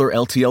any other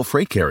LTL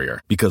freight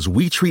carrier because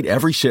we treat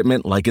every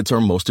shipment like it's our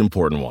most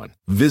important one.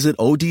 Visit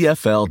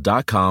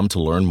odfl.com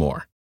to learn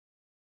more.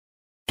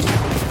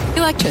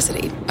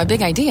 Electricity, a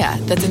big idea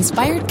that's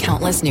inspired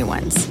countless new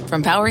ones.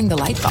 From powering the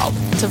light bulb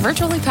to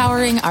virtually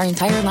powering our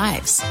entire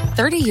lives.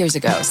 30 years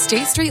ago,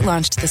 State Street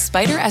launched the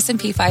Spider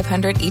S&P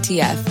 500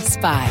 ETF,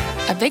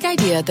 SPY. A big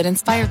idea that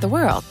inspired the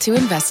world to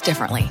invest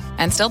differently.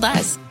 And still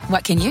does.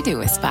 What can you do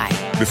with SPY?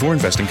 Before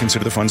investing,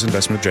 consider the fund's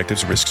investment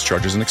objectives, risks,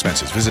 charges, and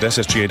expenses. Visit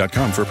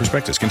ssga.com for a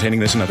prospectus containing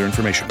this and other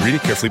information. Read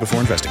it carefully before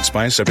investing.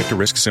 SPY is subject to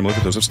risks similar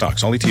to those of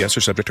stocks. All ETFs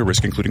are subject to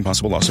risk, including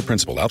possible loss of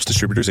principal. Alps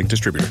Distributors, Inc.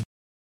 distributor.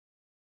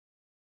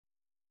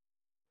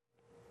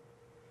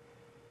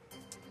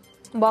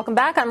 Welcome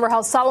back. I'm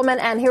Rahel Solomon,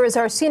 and here is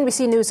our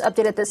CNBC News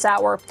update at this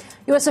hour.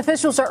 U.S.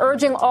 officials are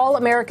urging all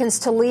Americans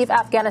to leave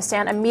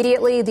Afghanistan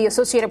immediately. The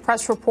Associated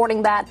Press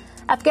reporting that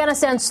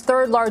Afghanistan's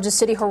third largest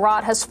city,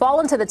 Herat, has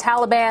fallen to the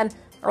Taliban.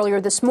 Earlier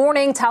this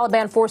morning,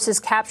 Taliban forces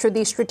captured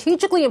the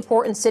strategically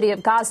important city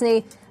of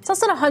Ghazni. It's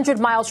less than 100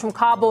 miles from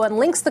Kabul and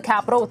links the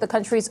capital with the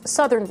country's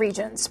southern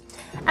regions.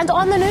 And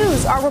on the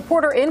news, our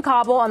reporter in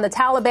Kabul on the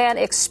Taliban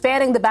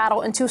expanding the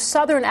battle into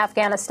southern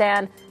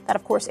Afghanistan. That,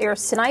 of course,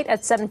 airs tonight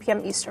at 7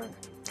 p.m. Eastern.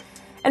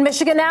 In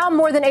Michigan now,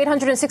 more than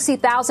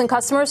 860,000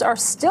 customers are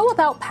still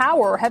without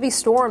power. Heavy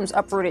storms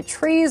uprooted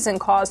trees and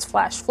caused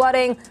flash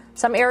flooding.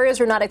 Some areas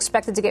are not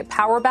expected to get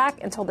power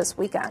back until this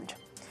weekend.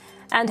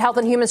 And Health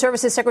and Human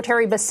Services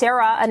Secretary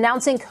Becerra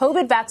announcing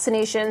COVID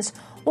vaccinations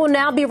will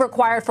now be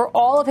required for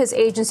all of his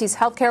agency's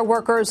healthcare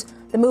workers.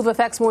 The move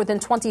affects more than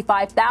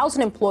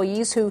 25,000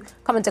 employees who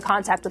come into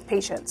contact with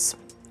patients.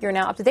 You're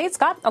now up to date,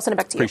 Scott. I'll send it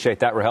back to you. Appreciate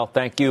that, Rahel.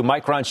 Thank you.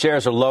 Micron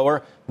shares are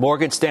lower.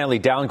 Morgan Stanley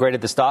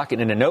downgraded the stock,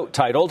 and in a note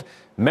titled,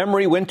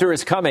 Memory Winter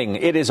is Coming.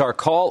 It is our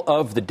call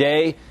of the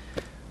day.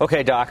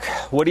 Okay, Doc,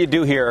 what do you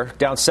do here?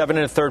 Down 7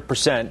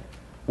 1/3%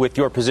 with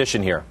your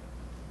position here.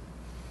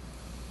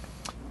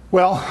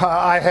 Well,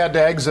 I had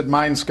to exit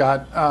mine,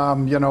 Scott.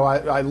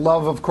 I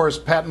love, of course,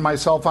 patting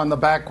myself on the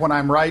back when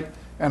I'm right.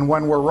 And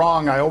when we're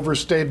wrong, I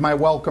overstayed my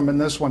welcome in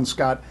this one,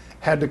 Scott.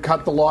 Had to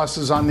cut the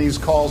losses on these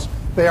calls.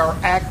 They are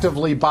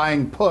actively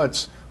buying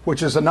puts,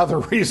 which is another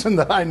reason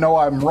that I know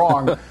I'm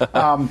wrong.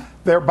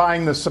 They're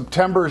buying the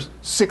September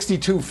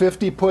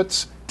 62.50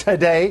 puts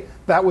today.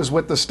 That was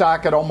with the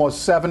stock at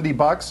almost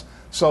 $70.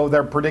 So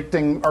they're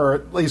predicting, or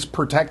at least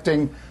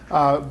protecting,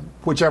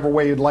 whichever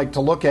way you'd like to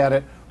look at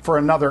it, for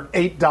another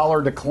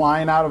 $8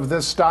 decline out of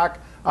this stock.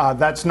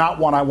 That's not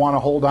one I want to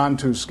hold on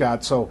to,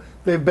 Scott. So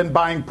they've been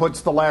buying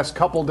puts the last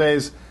couple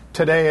days.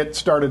 Today it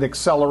started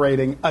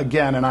accelerating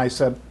again, and I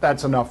said,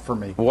 that's enough for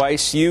me.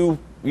 Weiss, you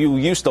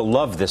used to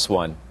love this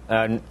one.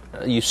 And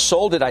you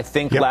sold it, I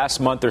think, last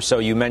month or so.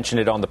 You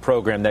mentioned it on the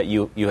program that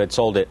you had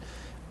sold it.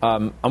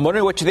 I'm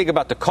wondering what you think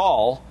about the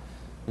call.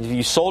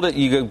 You sold it.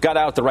 You got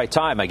out at the right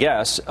time, I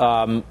guess.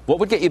 What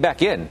would get you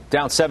back in?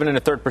 Down 7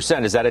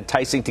 1/3%. Is that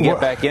enticing to get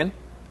back in?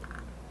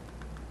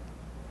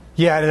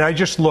 Yeah, and I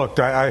just looked.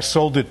 I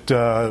sold it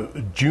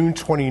June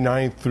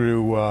 29th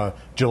through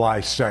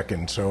July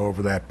 2nd. So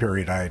over that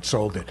period, I had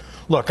sold it.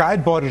 Look, I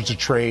had bought it as a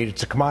trade.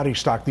 It's a commodity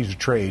stock. These are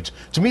trades.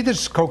 To me,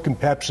 this is Coke and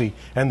Pepsi.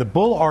 And the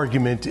bull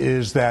argument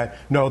is that,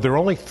 no, there are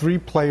only 3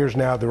 players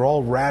now. They're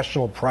all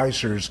rational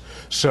pricers.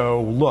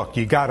 So, look,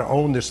 you got to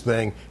own this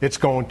thing. It's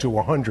going to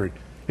 100.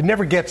 It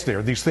never gets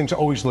there. These things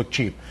always look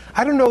cheap.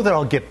 I don't know that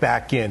I'll get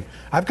back in.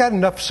 I've got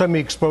enough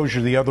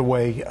semi-exposure the other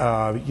way,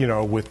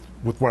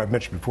 with what I've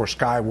mentioned before,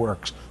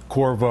 Skyworks,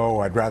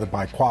 Qorvo. I'd rather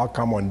buy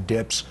Qualcomm on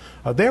dips.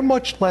 They're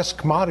much less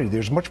commodity.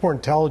 There's much more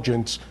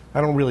intelligence.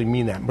 I don't really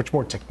mean that. Much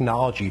more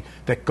technology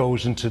that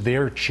goes into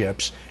their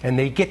chips, and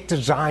they get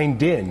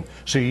designed in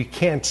so you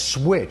can't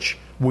switch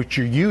which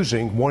you're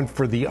using one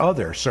for the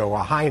other. So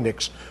a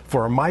Hynix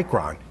for a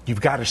Micron.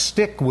 You've got to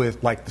stick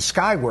with, like, the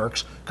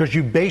Skyworks because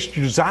you based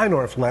your design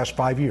on it for the last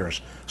 5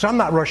 years. So I'm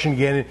not rushing to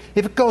get in.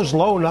 If it goes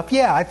low enough,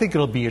 yeah, I think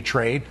it'll be a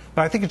trade.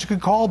 But I think it's a good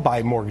call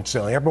by Morgan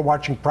Stanley. I've been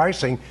watching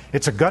pricing.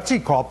 It's a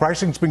gutsy call.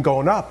 Pricing's been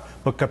going up,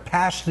 but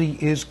capacity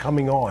is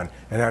coming on,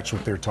 and that's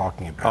what they're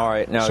talking about. All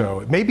right. Now,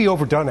 so it may be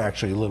overdone,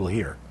 actually, a little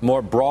here.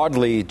 More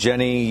broadly,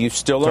 Jenny, you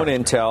still own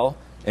Intel.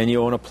 And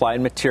you own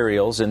Applied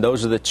Materials, and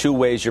those are the 2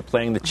 ways you're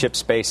playing the chip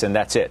space, and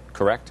that's it,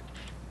 correct?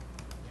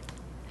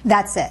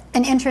 That's it.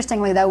 And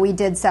interestingly, though, we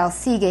did sell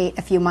Seagate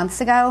a few months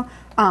ago,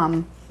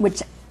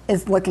 which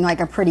is looking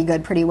like a pretty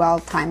good, pretty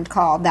well-timed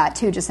call. That,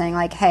 too, just saying,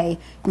 like, hey,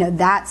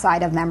 that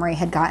side of memory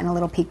had gotten a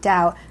little peaked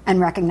out, and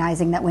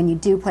recognizing that when you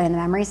do play in the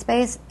memory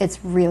space,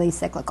 it's really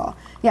cyclical.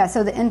 Yeah,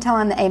 so the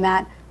Intel and the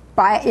AMAT,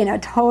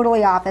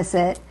 totally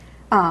opposite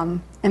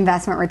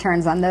investment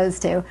returns on those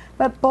two,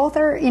 but both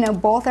are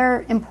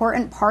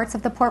important parts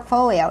of the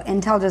portfolio.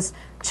 Intel just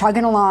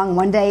chugging along.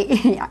 One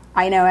day,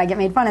 I know I get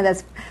made fun of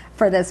this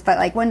for this, but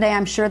like one day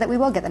I'm sure that we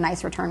will get the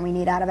nice return we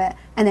need out of it.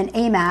 And then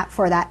AMAT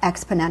for that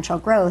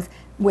exponential growth,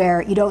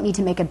 where you don't need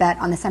to make a bet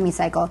on the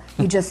semi-cycle.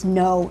 You just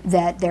know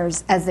that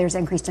as there's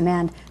increased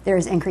demand,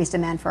 there's increased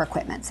demand for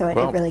equipment. So it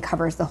really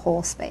covers the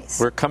whole space.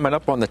 We're coming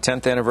up on the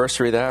 10th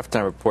anniversary of the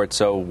Halftime Report.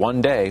 So one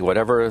day,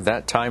 whatever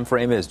that time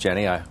frame is,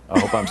 Jenny, I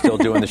hope I'm still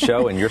doing the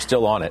show and you're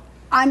still on it.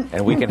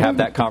 And we can have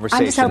that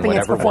conversation I'm just hoping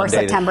whenever it's before one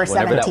day, September 17th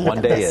whenever that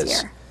one day of this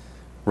is. Year.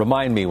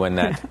 Remind me when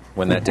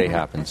that day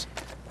happens.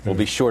 We'll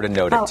be sure to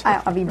note it.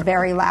 I'll be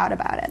very loud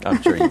about it. I'm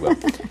sure you will.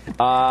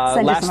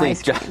 Lastly,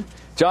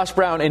 Josh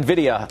Brown,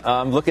 NVIDIA.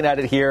 I'm looking at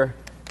it here.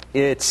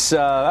 It's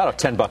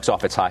 $10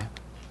 off its high.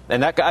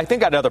 And that, I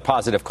think, got another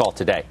positive call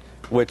today.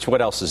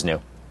 What else is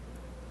new?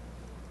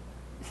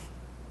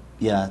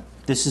 Yeah,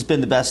 this has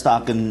been the best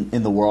stock in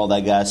the world,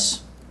 I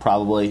guess.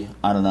 Probably.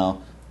 I don't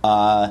know.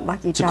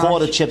 Lucky to Josh.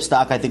 call it a chip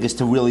stock, I think, is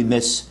to really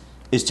miss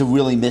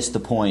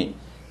the point.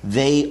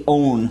 They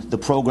own the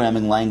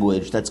programming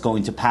language that's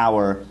going to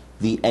power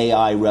the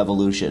AI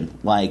revolution.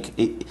 I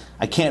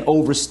can't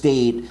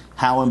overstate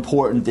how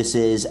important this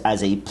is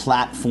as a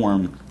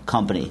platform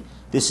company.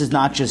 This is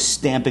not just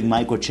stamping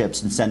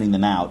microchips and sending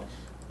them out.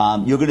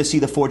 You're going to see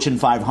the Fortune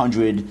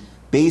 500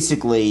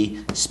 basically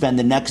spend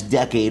the next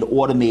decade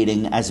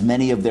automating as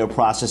many of their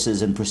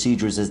processes and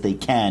procedures as they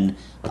can,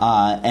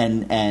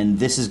 and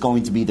this is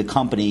going to be the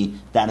company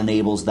that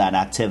enables that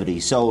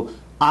activity. So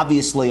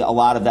obviously, a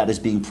lot of that is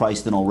being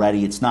priced in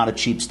already. It's not a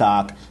cheap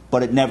stock,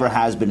 but it never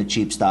has been a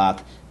cheap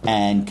stock,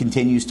 and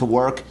continues to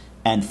work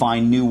and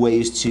find new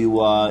ways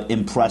to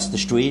impress the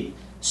street.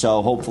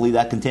 So hopefully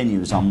that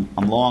continues. I'm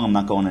long. I'm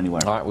not going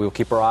anywhere. All right, we will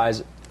keep our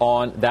eyes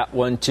on that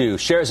one, too.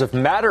 Shares of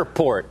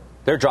Matterport,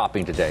 they're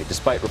dropping today,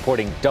 despite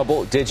reporting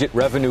double-digit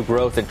revenue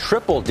growth and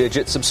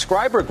triple-digit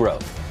subscriber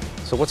growth.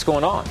 So what's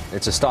going on?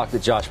 It's a stock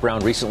that Josh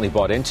Brown recently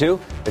bought into.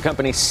 The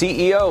company's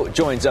CEO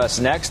joins us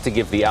next to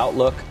give the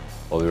outlook.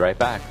 We'll be right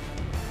back.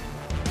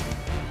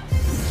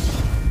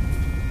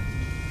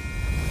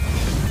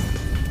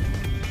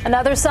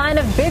 Another sign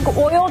of big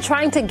oil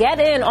trying to get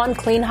in on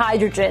clean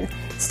hydrogen.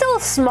 Still a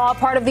small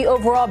part of the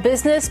overall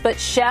business, but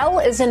Shell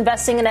is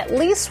investing in at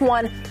least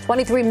one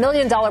 $23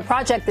 million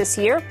project this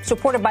year,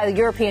 supported by the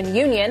European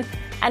Union,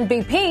 and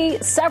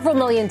BP several $1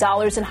 million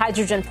in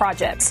hydrogen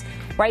projects.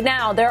 Right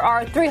now, there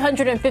are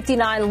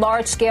 359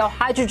 large-scale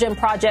hydrogen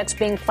projects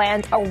being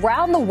planned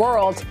around the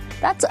world.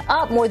 That's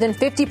up more than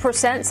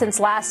 50% since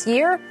last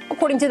year,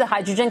 according to the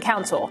Hydrogen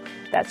Council.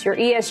 That's your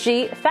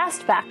ESG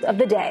Fast Fact of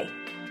the day.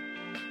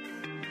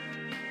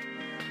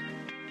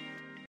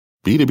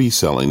 B2B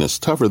selling is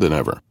tougher than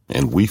ever,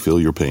 and we feel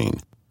your pain.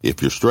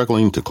 If you're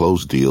struggling to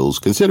close deals,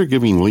 consider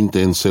giving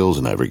LinkedIn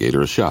Sales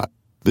Navigator a shot.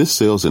 This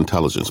sales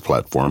intelligence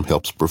platform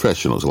helps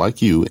professionals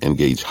like you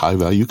engage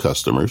high-value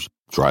customers,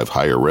 drive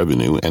higher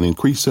revenue, and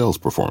increase sales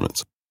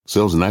performance.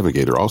 Sales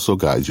Navigator also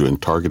guides you in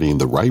targeting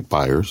the right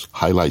buyers,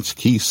 highlights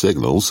key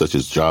signals such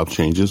as job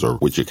changes or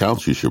which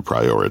accounts you should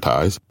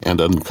prioritize,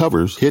 and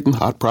uncovers hidden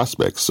hot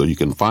prospects so you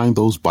can find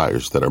those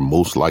buyers that are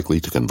most likely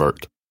to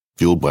convert.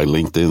 Fueled by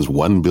LinkedIn's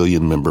 1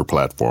 billion member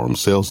platform,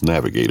 Sales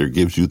Navigator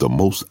gives you the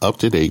most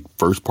up-to-date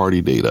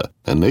first-party data,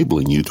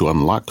 enabling you to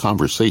unlock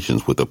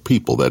conversations with the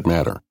people that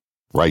matter.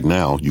 Right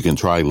now, you can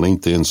try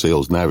LinkedIn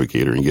Sales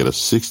Navigator and get a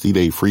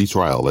 60-day free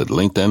trial at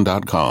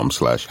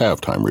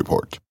linkedin.com/halftime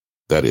report.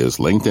 That is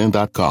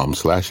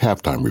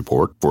linkedin.com/halftime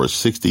report for a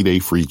 60-day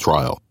free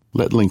trial.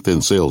 Let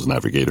LinkedIn Sales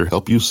Navigator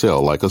help you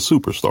sell like a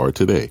superstar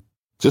today.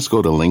 Just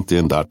go to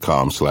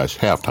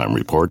linkedin.com/halftime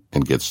report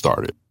and get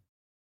started.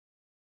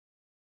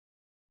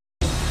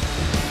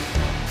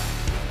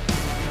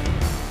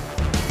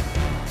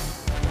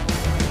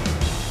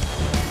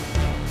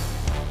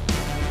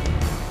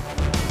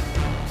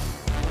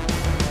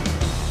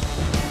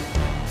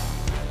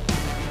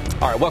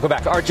 All right, welcome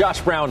back. Our Josh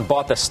Brown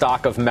bought the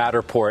stock of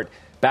Matterport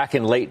back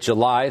in late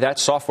July. That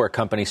software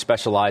company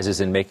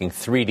specializes in making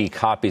 3D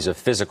copies of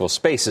physical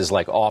spaces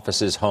like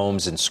offices,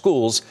 homes, and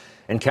schools,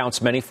 and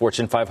counts many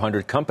Fortune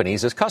 500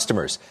 companies as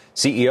customers.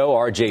 CEO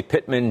R.J.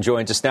 Pittman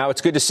joins us now.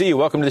 It's good to see you.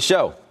 Welcome to the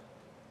show.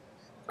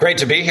 Great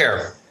to be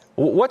here.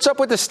 What's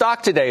up with the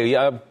stock today?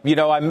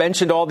 I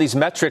mentioned all these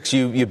metrics.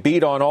 You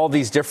beat on all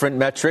these different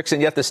metrics,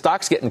 and yet the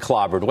stock's getting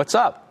clobbered. What's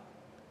up?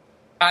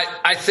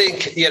 I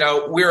think,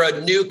 we're a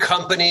new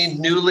company,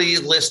 newly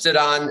listed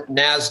on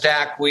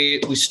NASDAQ.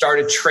 We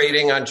started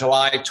trading on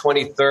July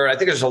 23rd. I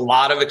think there's a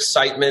lot of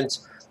excitement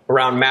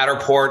around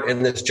Matterport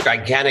in this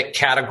gigantic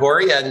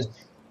category. And,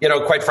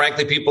 quite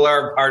frankly, people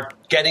are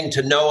getting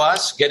to know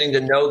us, getting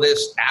to know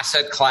this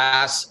asset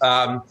class.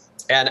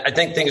 And I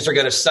think things are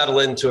going to settle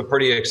into a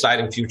pretty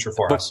exciting future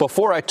for us.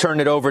 Before I turn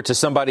it over to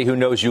somebody who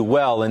knows you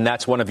well, and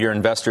that's one of your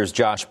investors,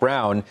 Josh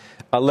Brown,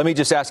 let me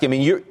just ask you,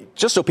 you're,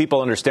 just so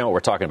people understand what we're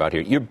talking about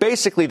here, you're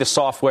basically the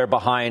software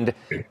behind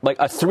like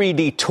a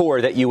 3D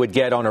tour that you would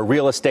get on a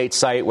real estate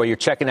site where you're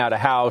checking out a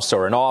house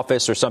or an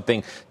office or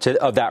something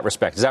of that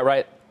respect. Is that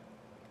right?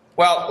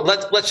 Well,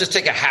 let's just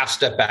take a half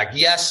step back.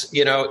 Yes,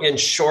 in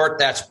short,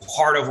 that's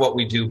part of what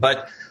we do.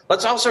 But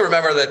let's also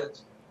remember that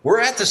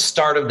we're at the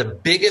start of the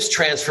biggest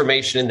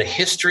transformation in the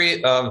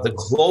history of the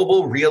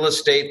global real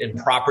estate and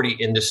property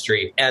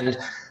industry. And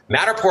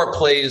Matterport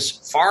plays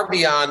far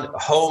beyond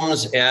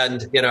homes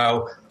and,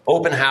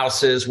 open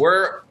houses.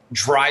 We're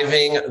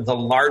driving the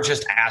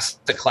largest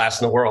asset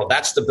class in the world.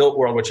 That's the built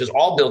world, which is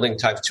all building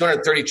types,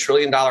 $230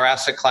 trillion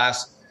asset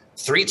class,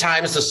 3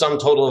 times the sum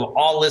total of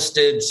all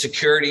listed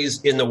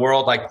securities in the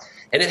world.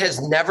 And it has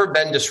never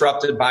been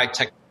disrupted by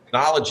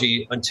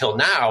technology until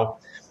now.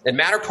 And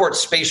Matterport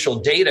spatial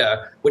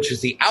data, which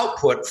is the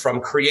output from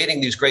creating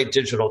these great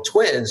digital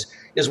twins,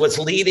 is what's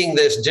leading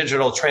this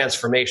digital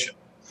transformation.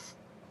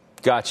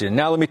 Gotcha.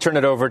 Now let me turn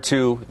it over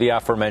to the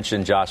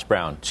aforementioned Josh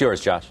Brown. It's yours,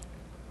 Josh.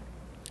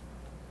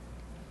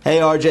 Hey,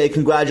 RJ,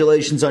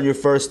 congratulations on your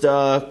first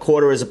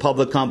quarter as a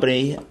public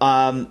company.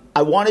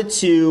 I wanted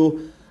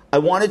to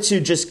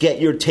just get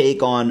your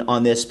take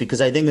on this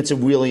because I think it's a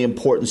really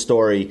important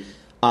story.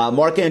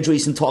 Mark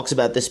Andreessen talks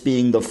about this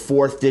being the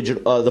fourth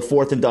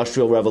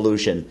industrial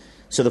revolution.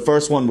 So the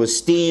first one was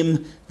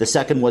steam. The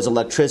second was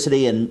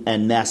electricity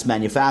and mass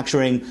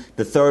manufacturing.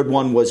 The third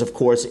one was, of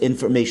course,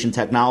 information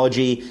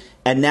technology.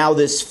 And now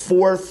this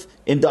fourth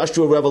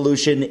industrial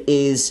revolution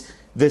is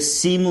the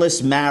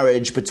seamless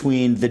marriage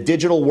between the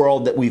digital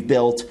world that we've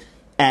built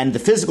and the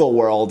physical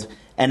world,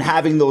 and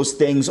having those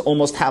things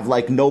almost have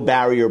like no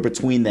barrier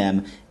between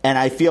them. And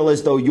I feel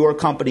as though your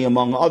company,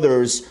 among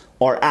others,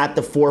 are at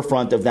the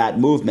forefront of that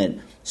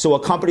movement. So a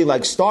company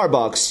like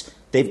Starbucks,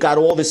 they've got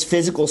all this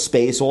physical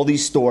space, all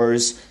these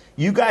stores.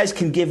 You guys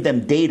can give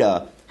them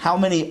data. How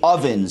many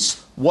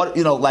ovens? What,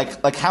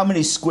 like how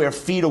many square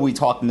feet are we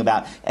talking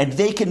about? And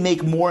they can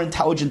make more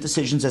intelligent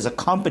decisions as a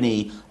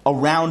company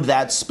around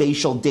that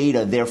spatial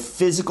data, their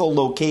physical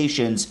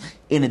locations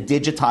in a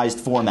digitized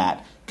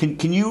format.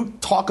 Can you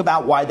talk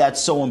about why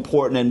that's so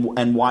important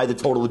and why the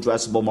total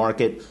addressable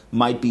market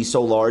might be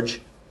so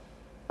large?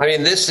 We're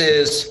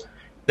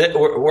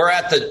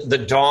at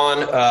the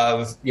dawn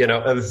of,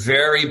 a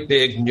very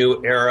big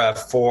new era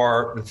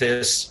for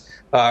this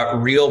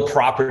real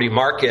property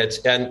market.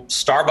 And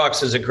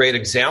Starbucks is a great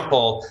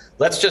example.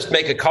 Let's just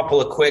make a couple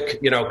of quick,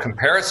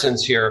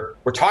 comparisons here.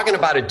 We're talking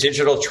about a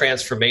digital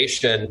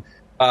transformation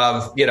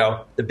of,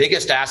 the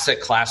biggest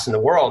asset class in the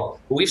world.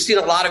 We've seen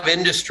a lot of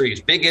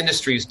industries, big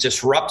industries,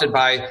 disrupted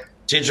by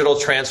digital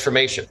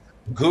transformation.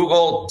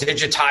 Google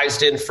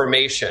digitized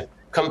information,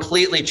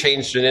 completely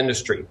changed an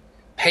industry.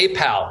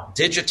 PayPal,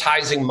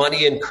 digitizing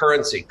money and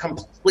currency,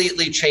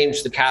 completely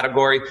changed the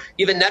category.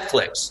 Even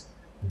Netflix,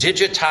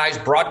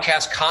 digitized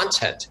broadcast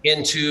content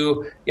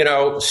into,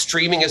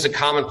 streaming as a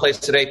commonplace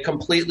today,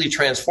 completely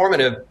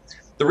transformative.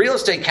 The real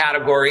estate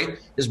category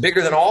is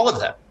bigger than all of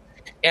them.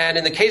 And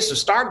in the case of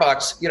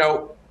Starbucks,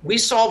 we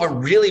solve a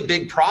really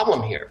big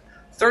problem here.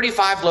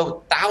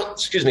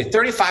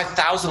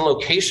 35,000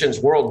 locations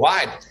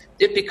worldwide.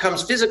 it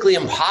becomes physically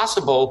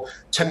impossible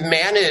to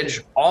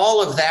manage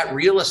all of that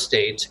real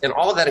estate and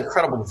all of that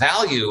incredible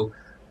value,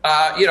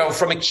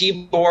 from a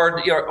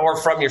keyboard or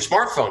from your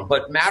smartphone.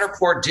 But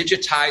Matterport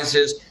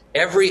digitizes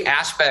every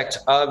aspect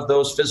of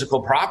those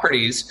physical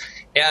properties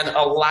and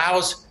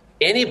allows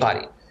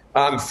anybody,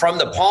 from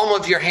the palm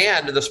of your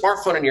hand to the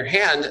smartphone in your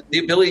hand, the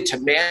ability to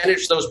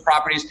manage those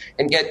properties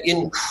and get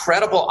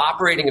incredible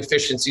operating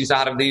efficiencies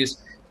out of these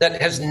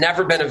that has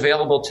never been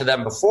available to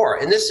them before.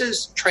 And this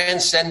is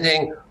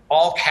transcending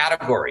all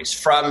categories,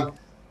 from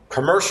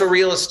commercial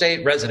real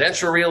estate,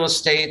 residential real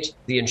estate,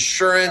 the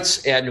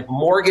insurance and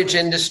mortgage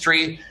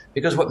industry,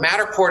 because what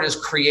Matterport is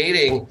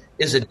creating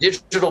is a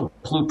digital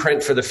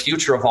blueprint for the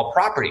future of all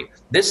property.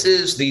 This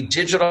is the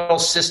digital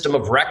system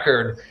of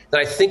record that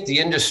I think the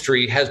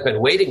industry has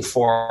been waiting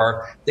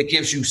for, that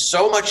gives you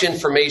so much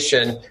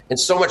information and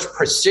so much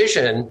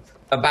precision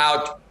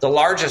about the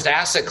largest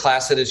asset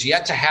class that is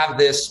yet to have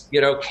this,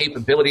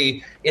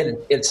 capability in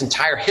its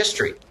entire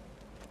history.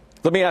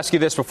 Let me ask you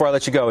this before I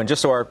let you go. And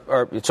just so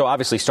so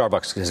obviously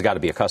Starbucks has got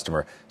to be a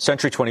customer.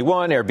 Century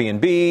 21,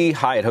 Airbnb,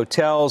 Hyatt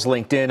Hotels,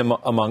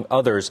 LinkedIn, among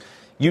others.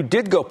 You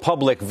did go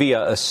public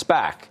via a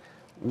SPAC.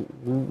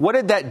 What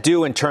did that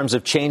do in terms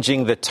of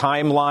changing the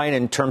timeline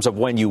in terms of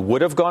when you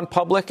would have gone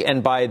public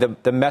and by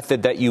the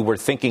method that you were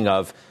thinking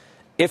of,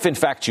 if in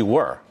fact you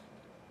were?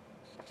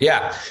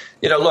 Yeah.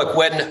 Look,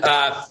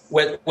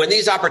 when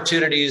these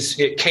opportunities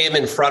came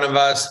in front of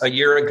us a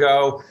year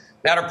ago,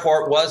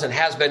 Matterport was and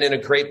has been in a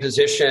great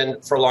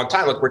position for a long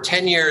time. Look, we're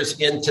 10 years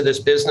into this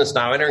business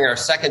now, entering our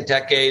second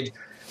decade.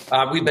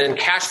 We've been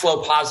cash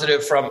flow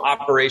positive from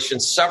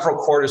operations several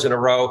quarters in a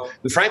row.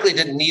 We frankly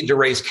didn't need to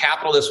raise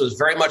capital. This was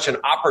very much an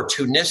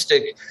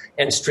opportunistic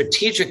and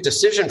strategic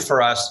decision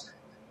for us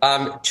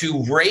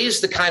to raise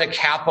the kind of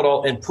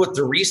capital and put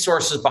the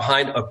resources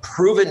behind a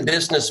proven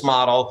business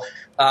model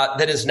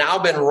that has now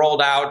been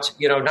rolled out,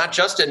 not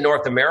just in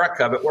North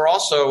America, but we're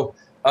also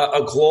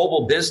a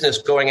global business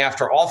going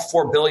after all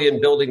 4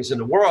 billion buildings in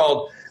the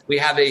world. We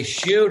have a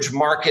huge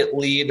market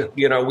lead.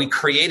 We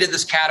created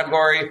this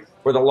category.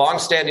 We're the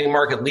longstanding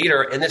market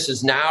leader, and this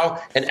is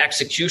now an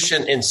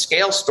execution and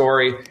scale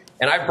story.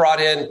 And I've brought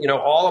in,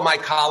 all of my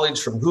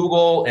colleagues from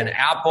Google and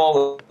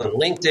Apple and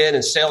LinkedIn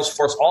and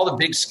Salesforce, all the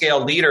big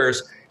scale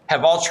leaders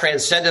have all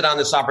transcended on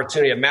this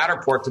opportunity at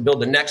Matterport to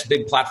build the next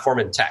big platform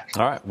in tech.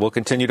 All right. We'll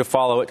continue to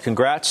follow it.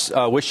 Congrats.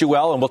 Wish you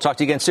well, and we'll talk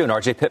to you again soon.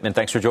 RJ Pittman,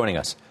 thanks for joining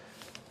us.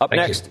 Up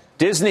next,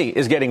 Disney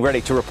is getting ready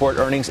to report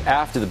earnings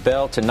after the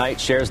bell tonight.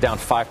 Shares down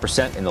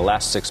 5% in the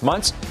last 6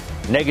 months.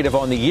 Negative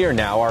on the year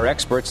now. Our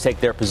experts take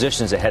their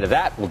positions ahead of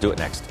that. We'll do it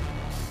next.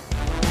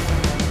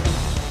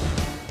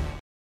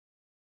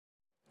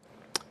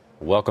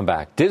 Welcome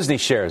back. Disney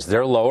shares,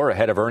 they're lower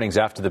ahead of earnings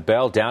after the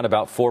bell, down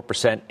about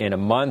 4% in a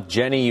month.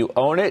 Jenny, you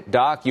own it.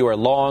 Doc, you are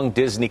long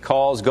Disney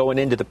calls going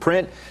into the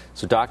print.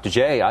 So, Dr.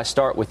 J, I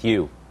start with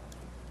you.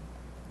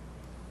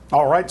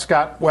 All right,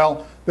 Scott.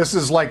 Well, this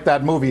is like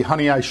that movie,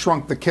 Honey, I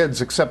Shrunk the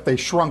Kids, except they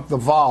shrunk the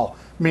vol,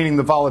 meaning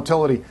the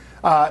volatility.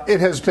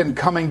 It has been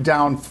coming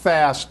down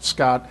fast,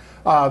 Scott.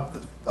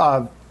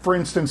 For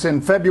instance,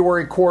 in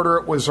February quarter,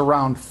 it was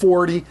around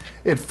 40.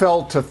 It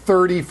fell to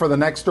 30 for the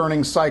next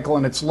earnings cycle,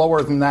 and it's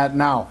lower than that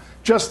now.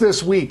 Just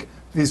this week,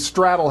 the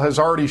straddle has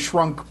already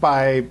shrunk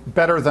by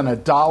better than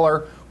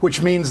 $1, which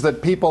means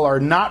that people are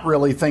not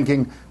really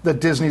thinking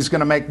that Disney's going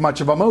to make much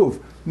of a move.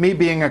 Me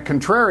being a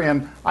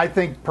contrarian, I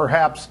think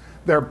perhaps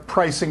they're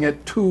pricing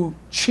it too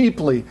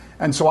cheaply.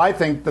 And so I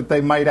think that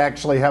they might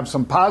actually have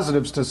some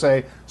positives to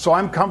say. So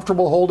I'm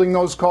comfortable holding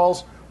those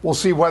calls. We'll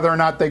see whether or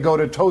not they go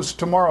to toast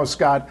tomorrow,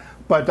 Scott.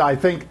 But I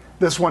think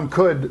this one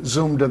could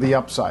zoom to the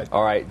upside.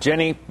 All right,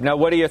 Jenny, now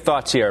what are your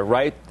thoughts here,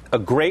 right? A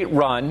great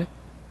run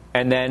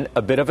and then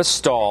a bit of a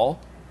stall.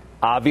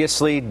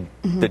 Obviously,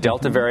 the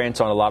Delta variant's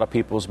on a lot of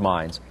people's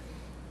minds.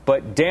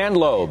 But Daniel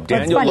Loeb,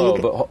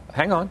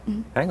 hang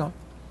on.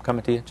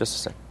 Coming to you just a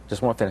second.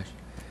 Just want to finish.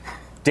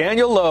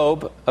 Daniel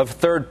Loeb of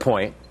Third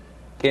Point,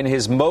 in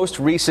his most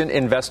recent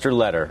investor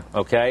letter,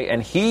 okay,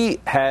 and he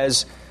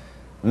has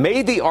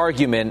made the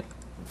argument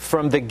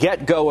from the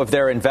get-go of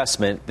their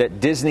investment that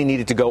Disney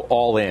needed to go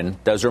all in,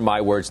 those are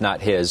my words,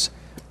 not his,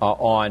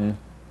 on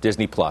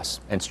Disney Plus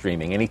and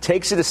streaming. And he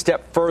takes it a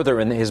step further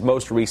in his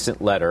most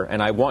recent letter,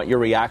 and I want your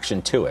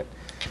reaction to it.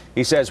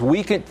 He says,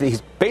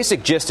 his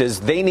basic gist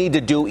is they need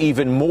to do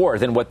even more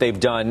than what they've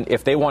done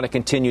if they want to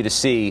continue to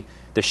see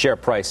the share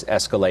price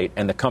escalate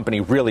and the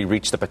company really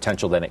reach the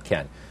potential that it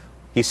can.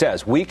 He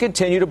says, we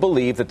continue to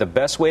believe that the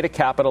best way to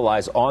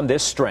capitalize on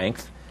this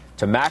strength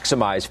to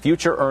maximize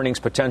future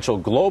earnings potential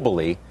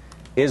globally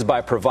is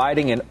by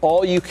providing an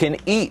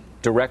all-you-can-eat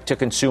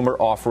direct-to-consumer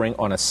offering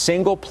on a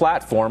single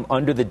platform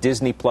under the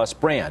Disney Plus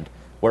brand,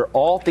 where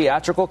all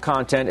theatrical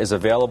content is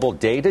available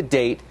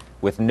day-to-date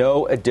with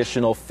no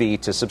additional fee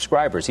to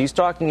subscribers. He's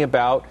talking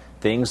about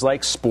things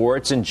like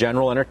sports and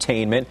general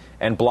entertainment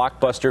and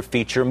blockbuster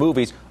feature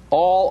movies,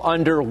 all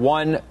under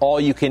one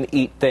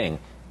all-you-can-eat thing.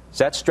 Is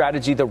that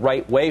strategy the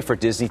right way for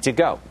Disney to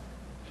go?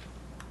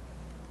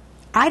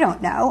 I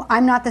don't know.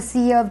 I'm not the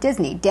CEO of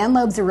Disney. Dan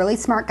Loeb's a really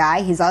smart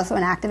guy. He's also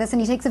an activist,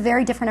 and he takes a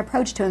very different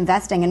approach to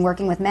investing and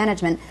working with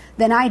management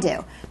than I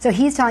do. So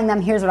he's telling them,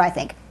 here's what I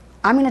think.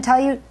 I'm going to tell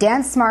you,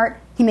 Dan's smart.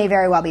 He may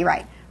very well be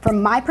right.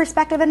 From my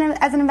perspective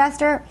as an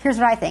investor, here's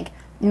what I think.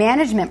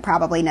 Management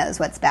probably knows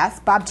what's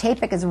best. Bob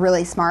Chapek is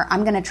really smart.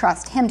 I'm going to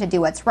trust him to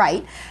do what's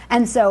right.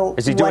 And so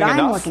what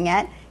I'm looking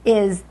at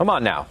is... Come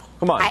on now.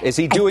 Come on. Is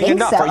he doing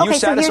enough?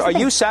 So. Are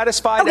you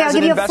satisfied as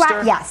an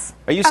investor? Yes.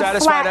 Are you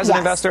satisfied as an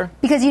investor?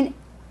 Because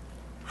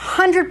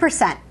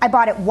 100%. I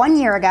bought it 1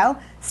 year ago.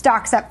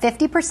 Stock's up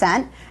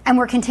 50%, and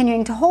we're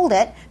continuing to hold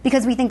it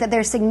because we think that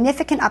there's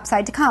significant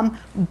upside to come.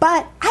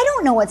 But I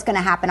don't know what's going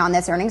to happen on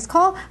this earnings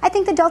call. I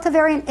think the Delta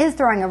variant is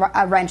throwing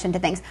a wrench into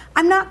things.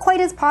 I'm not quite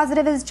as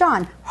positive as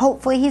John.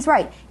 Hopefully he's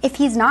right. If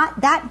he's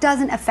not, that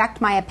doesn't affect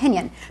my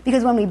opinion.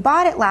 Because when we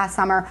bought it last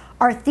summer,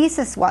 our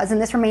thesis was,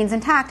 and this remains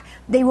intact,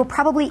 they will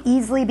probably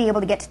easily be able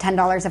to get to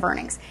 $10 of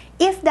earnings.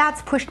 If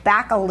that's pushed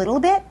back a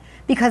little bit,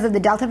 because of the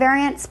Delta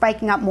variant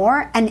spiking up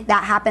more, and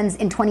that happens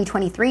in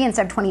 2023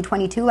 instead of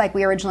 2022 like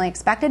we originally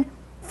expected,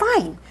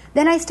 fine.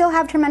 Then I still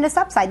have tremendous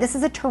upside. This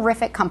is a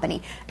terrific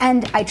company,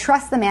 and I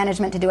trust the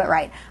management to do it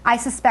right. I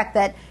suspect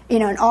that,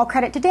 and all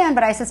credit to Dan,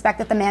 but I suspect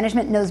that the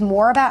management knows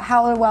more about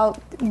how to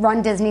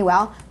run Disney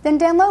well than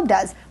Dan Loeb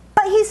does.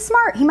 But he's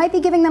smart. He might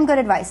be giving them good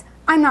advice.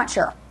 I'm not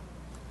sure.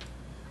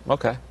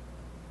 Okay.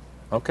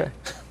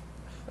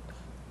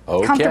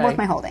 Comfortable with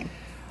my holding.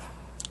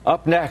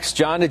 Up next,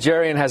 Jon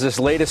Najarian has his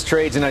latest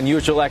trades in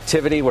unusual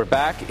activity. We're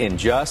back in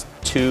just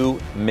 2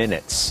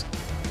 minutes.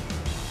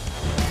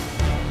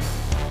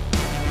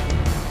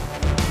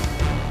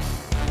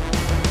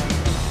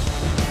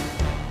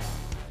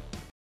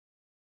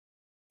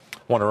 I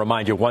want to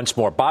remind you once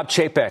more, Bob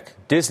Chapek,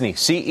 Disney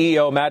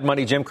CEO, Mad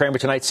Money, Jim Cramer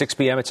tonight, 6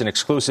 p.m. It's an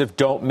exclusive.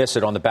 Don't miss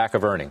it on the back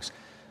of earnings.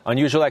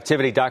 Unusual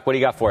activity. Doc, what do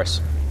you got for us?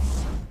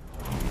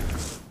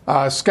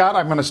 Scott,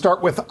 I'm going to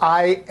start with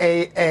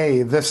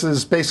IAA. This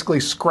is basically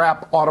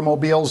scrap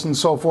automobiles and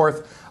so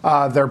forth.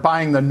 They're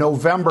buying the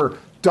November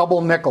double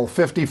nickel,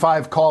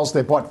 55 calls.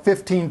 They bought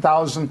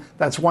 15,000.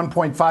 That's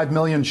 1.5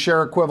 million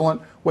share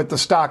equivalent with the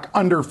stock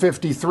under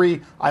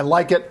 53. I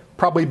like it.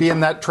 Probably be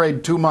in that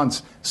trade 2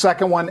 months.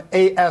 Second one,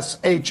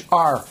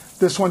 ASHR.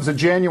 This one's a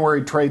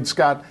January trade,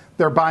 Scott.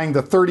 They're buying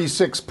the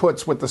 36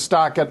 puts with the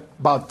stock at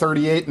about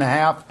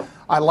 38.5.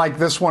 I like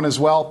this one as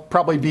well.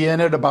 Probably be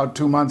in it about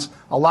 2 months.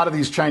 A lot of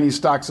these Chinese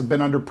stocks have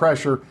been under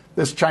pressure.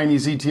 This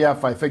Chinese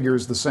ETF, I figure,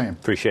 is the same.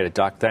 Appreciate it,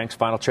 Doc. Thanks.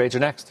 Final trades are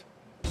next.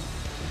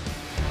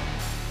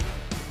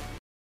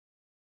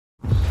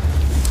 All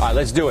right,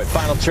 let's do it.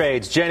 Final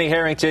trades. Jenny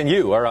Harrington,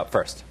 you are up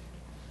first.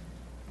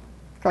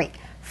 Great.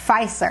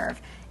 Fiserv.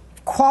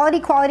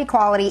 Quality,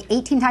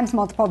 18 times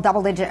multiple,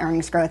 double-digit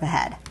earnings growth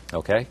ahead.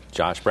 Okay.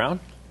 Josh Brown?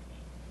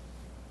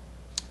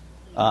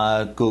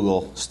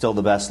 Google, still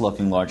the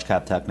best-looking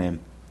large-cap tech name.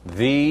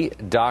 The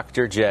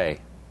Dr. J.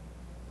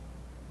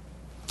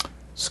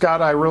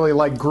 Scott, I really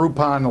like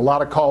Groupon. A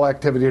lot of call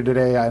activity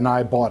today, and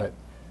I bought it.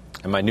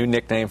 And my new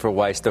nickname for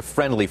Weiss, the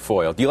Friendly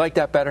Foil. Do you like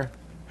that better?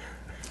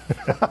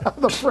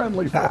 The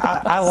Friendly Foil.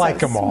 I like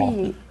them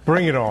all.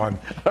 Bring it on.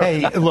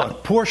 Hey,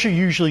 look, Porsche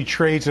usually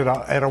trades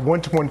at a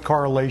one-to-one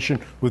correlation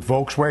with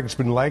Volkswagen. It's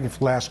been lagging for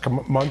the last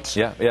months.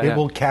 It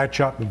will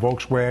catch up, and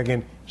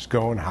Volkswagen is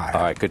going higher.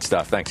 All right, good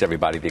stuff. Thanks,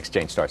 everybody. The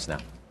exchange starts now.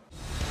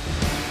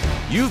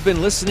 You've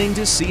been listening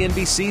to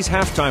CNBC's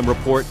Halftime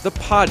Report, the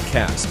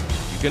podcast.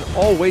 You can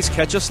always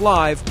catch us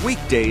live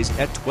weekdays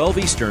at 12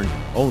 Eastern,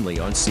 only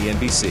on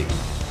CNBC.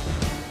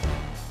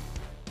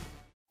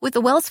 With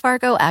the Wells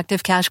Fargo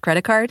Active Cash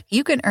Credit Card,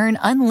 you can earn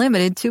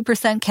unlimited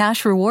 2%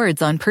 cash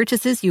rewards on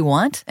purchases you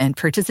want and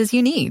purchases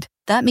you need.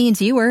 That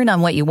means you earn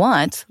on what you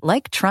want,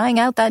 like trying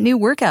out that new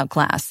workout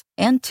class,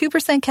 and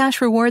 2% cash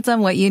rewards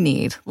on what you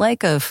need,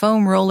 like a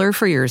foam roller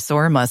for your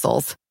sore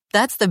muscles.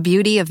 That's the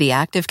beauty of the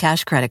Active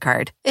Cash Credit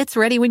Card. It's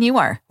ready when you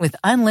are, with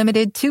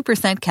unlimited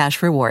 2%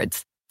 cash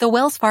rewards. The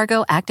Wells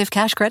Fargo Active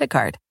Cash Credit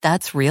Card.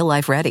 That's real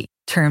life ready.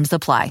 Terms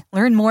apply.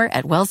 Learn more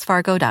at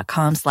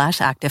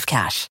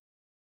wellsfargo.com/activecash.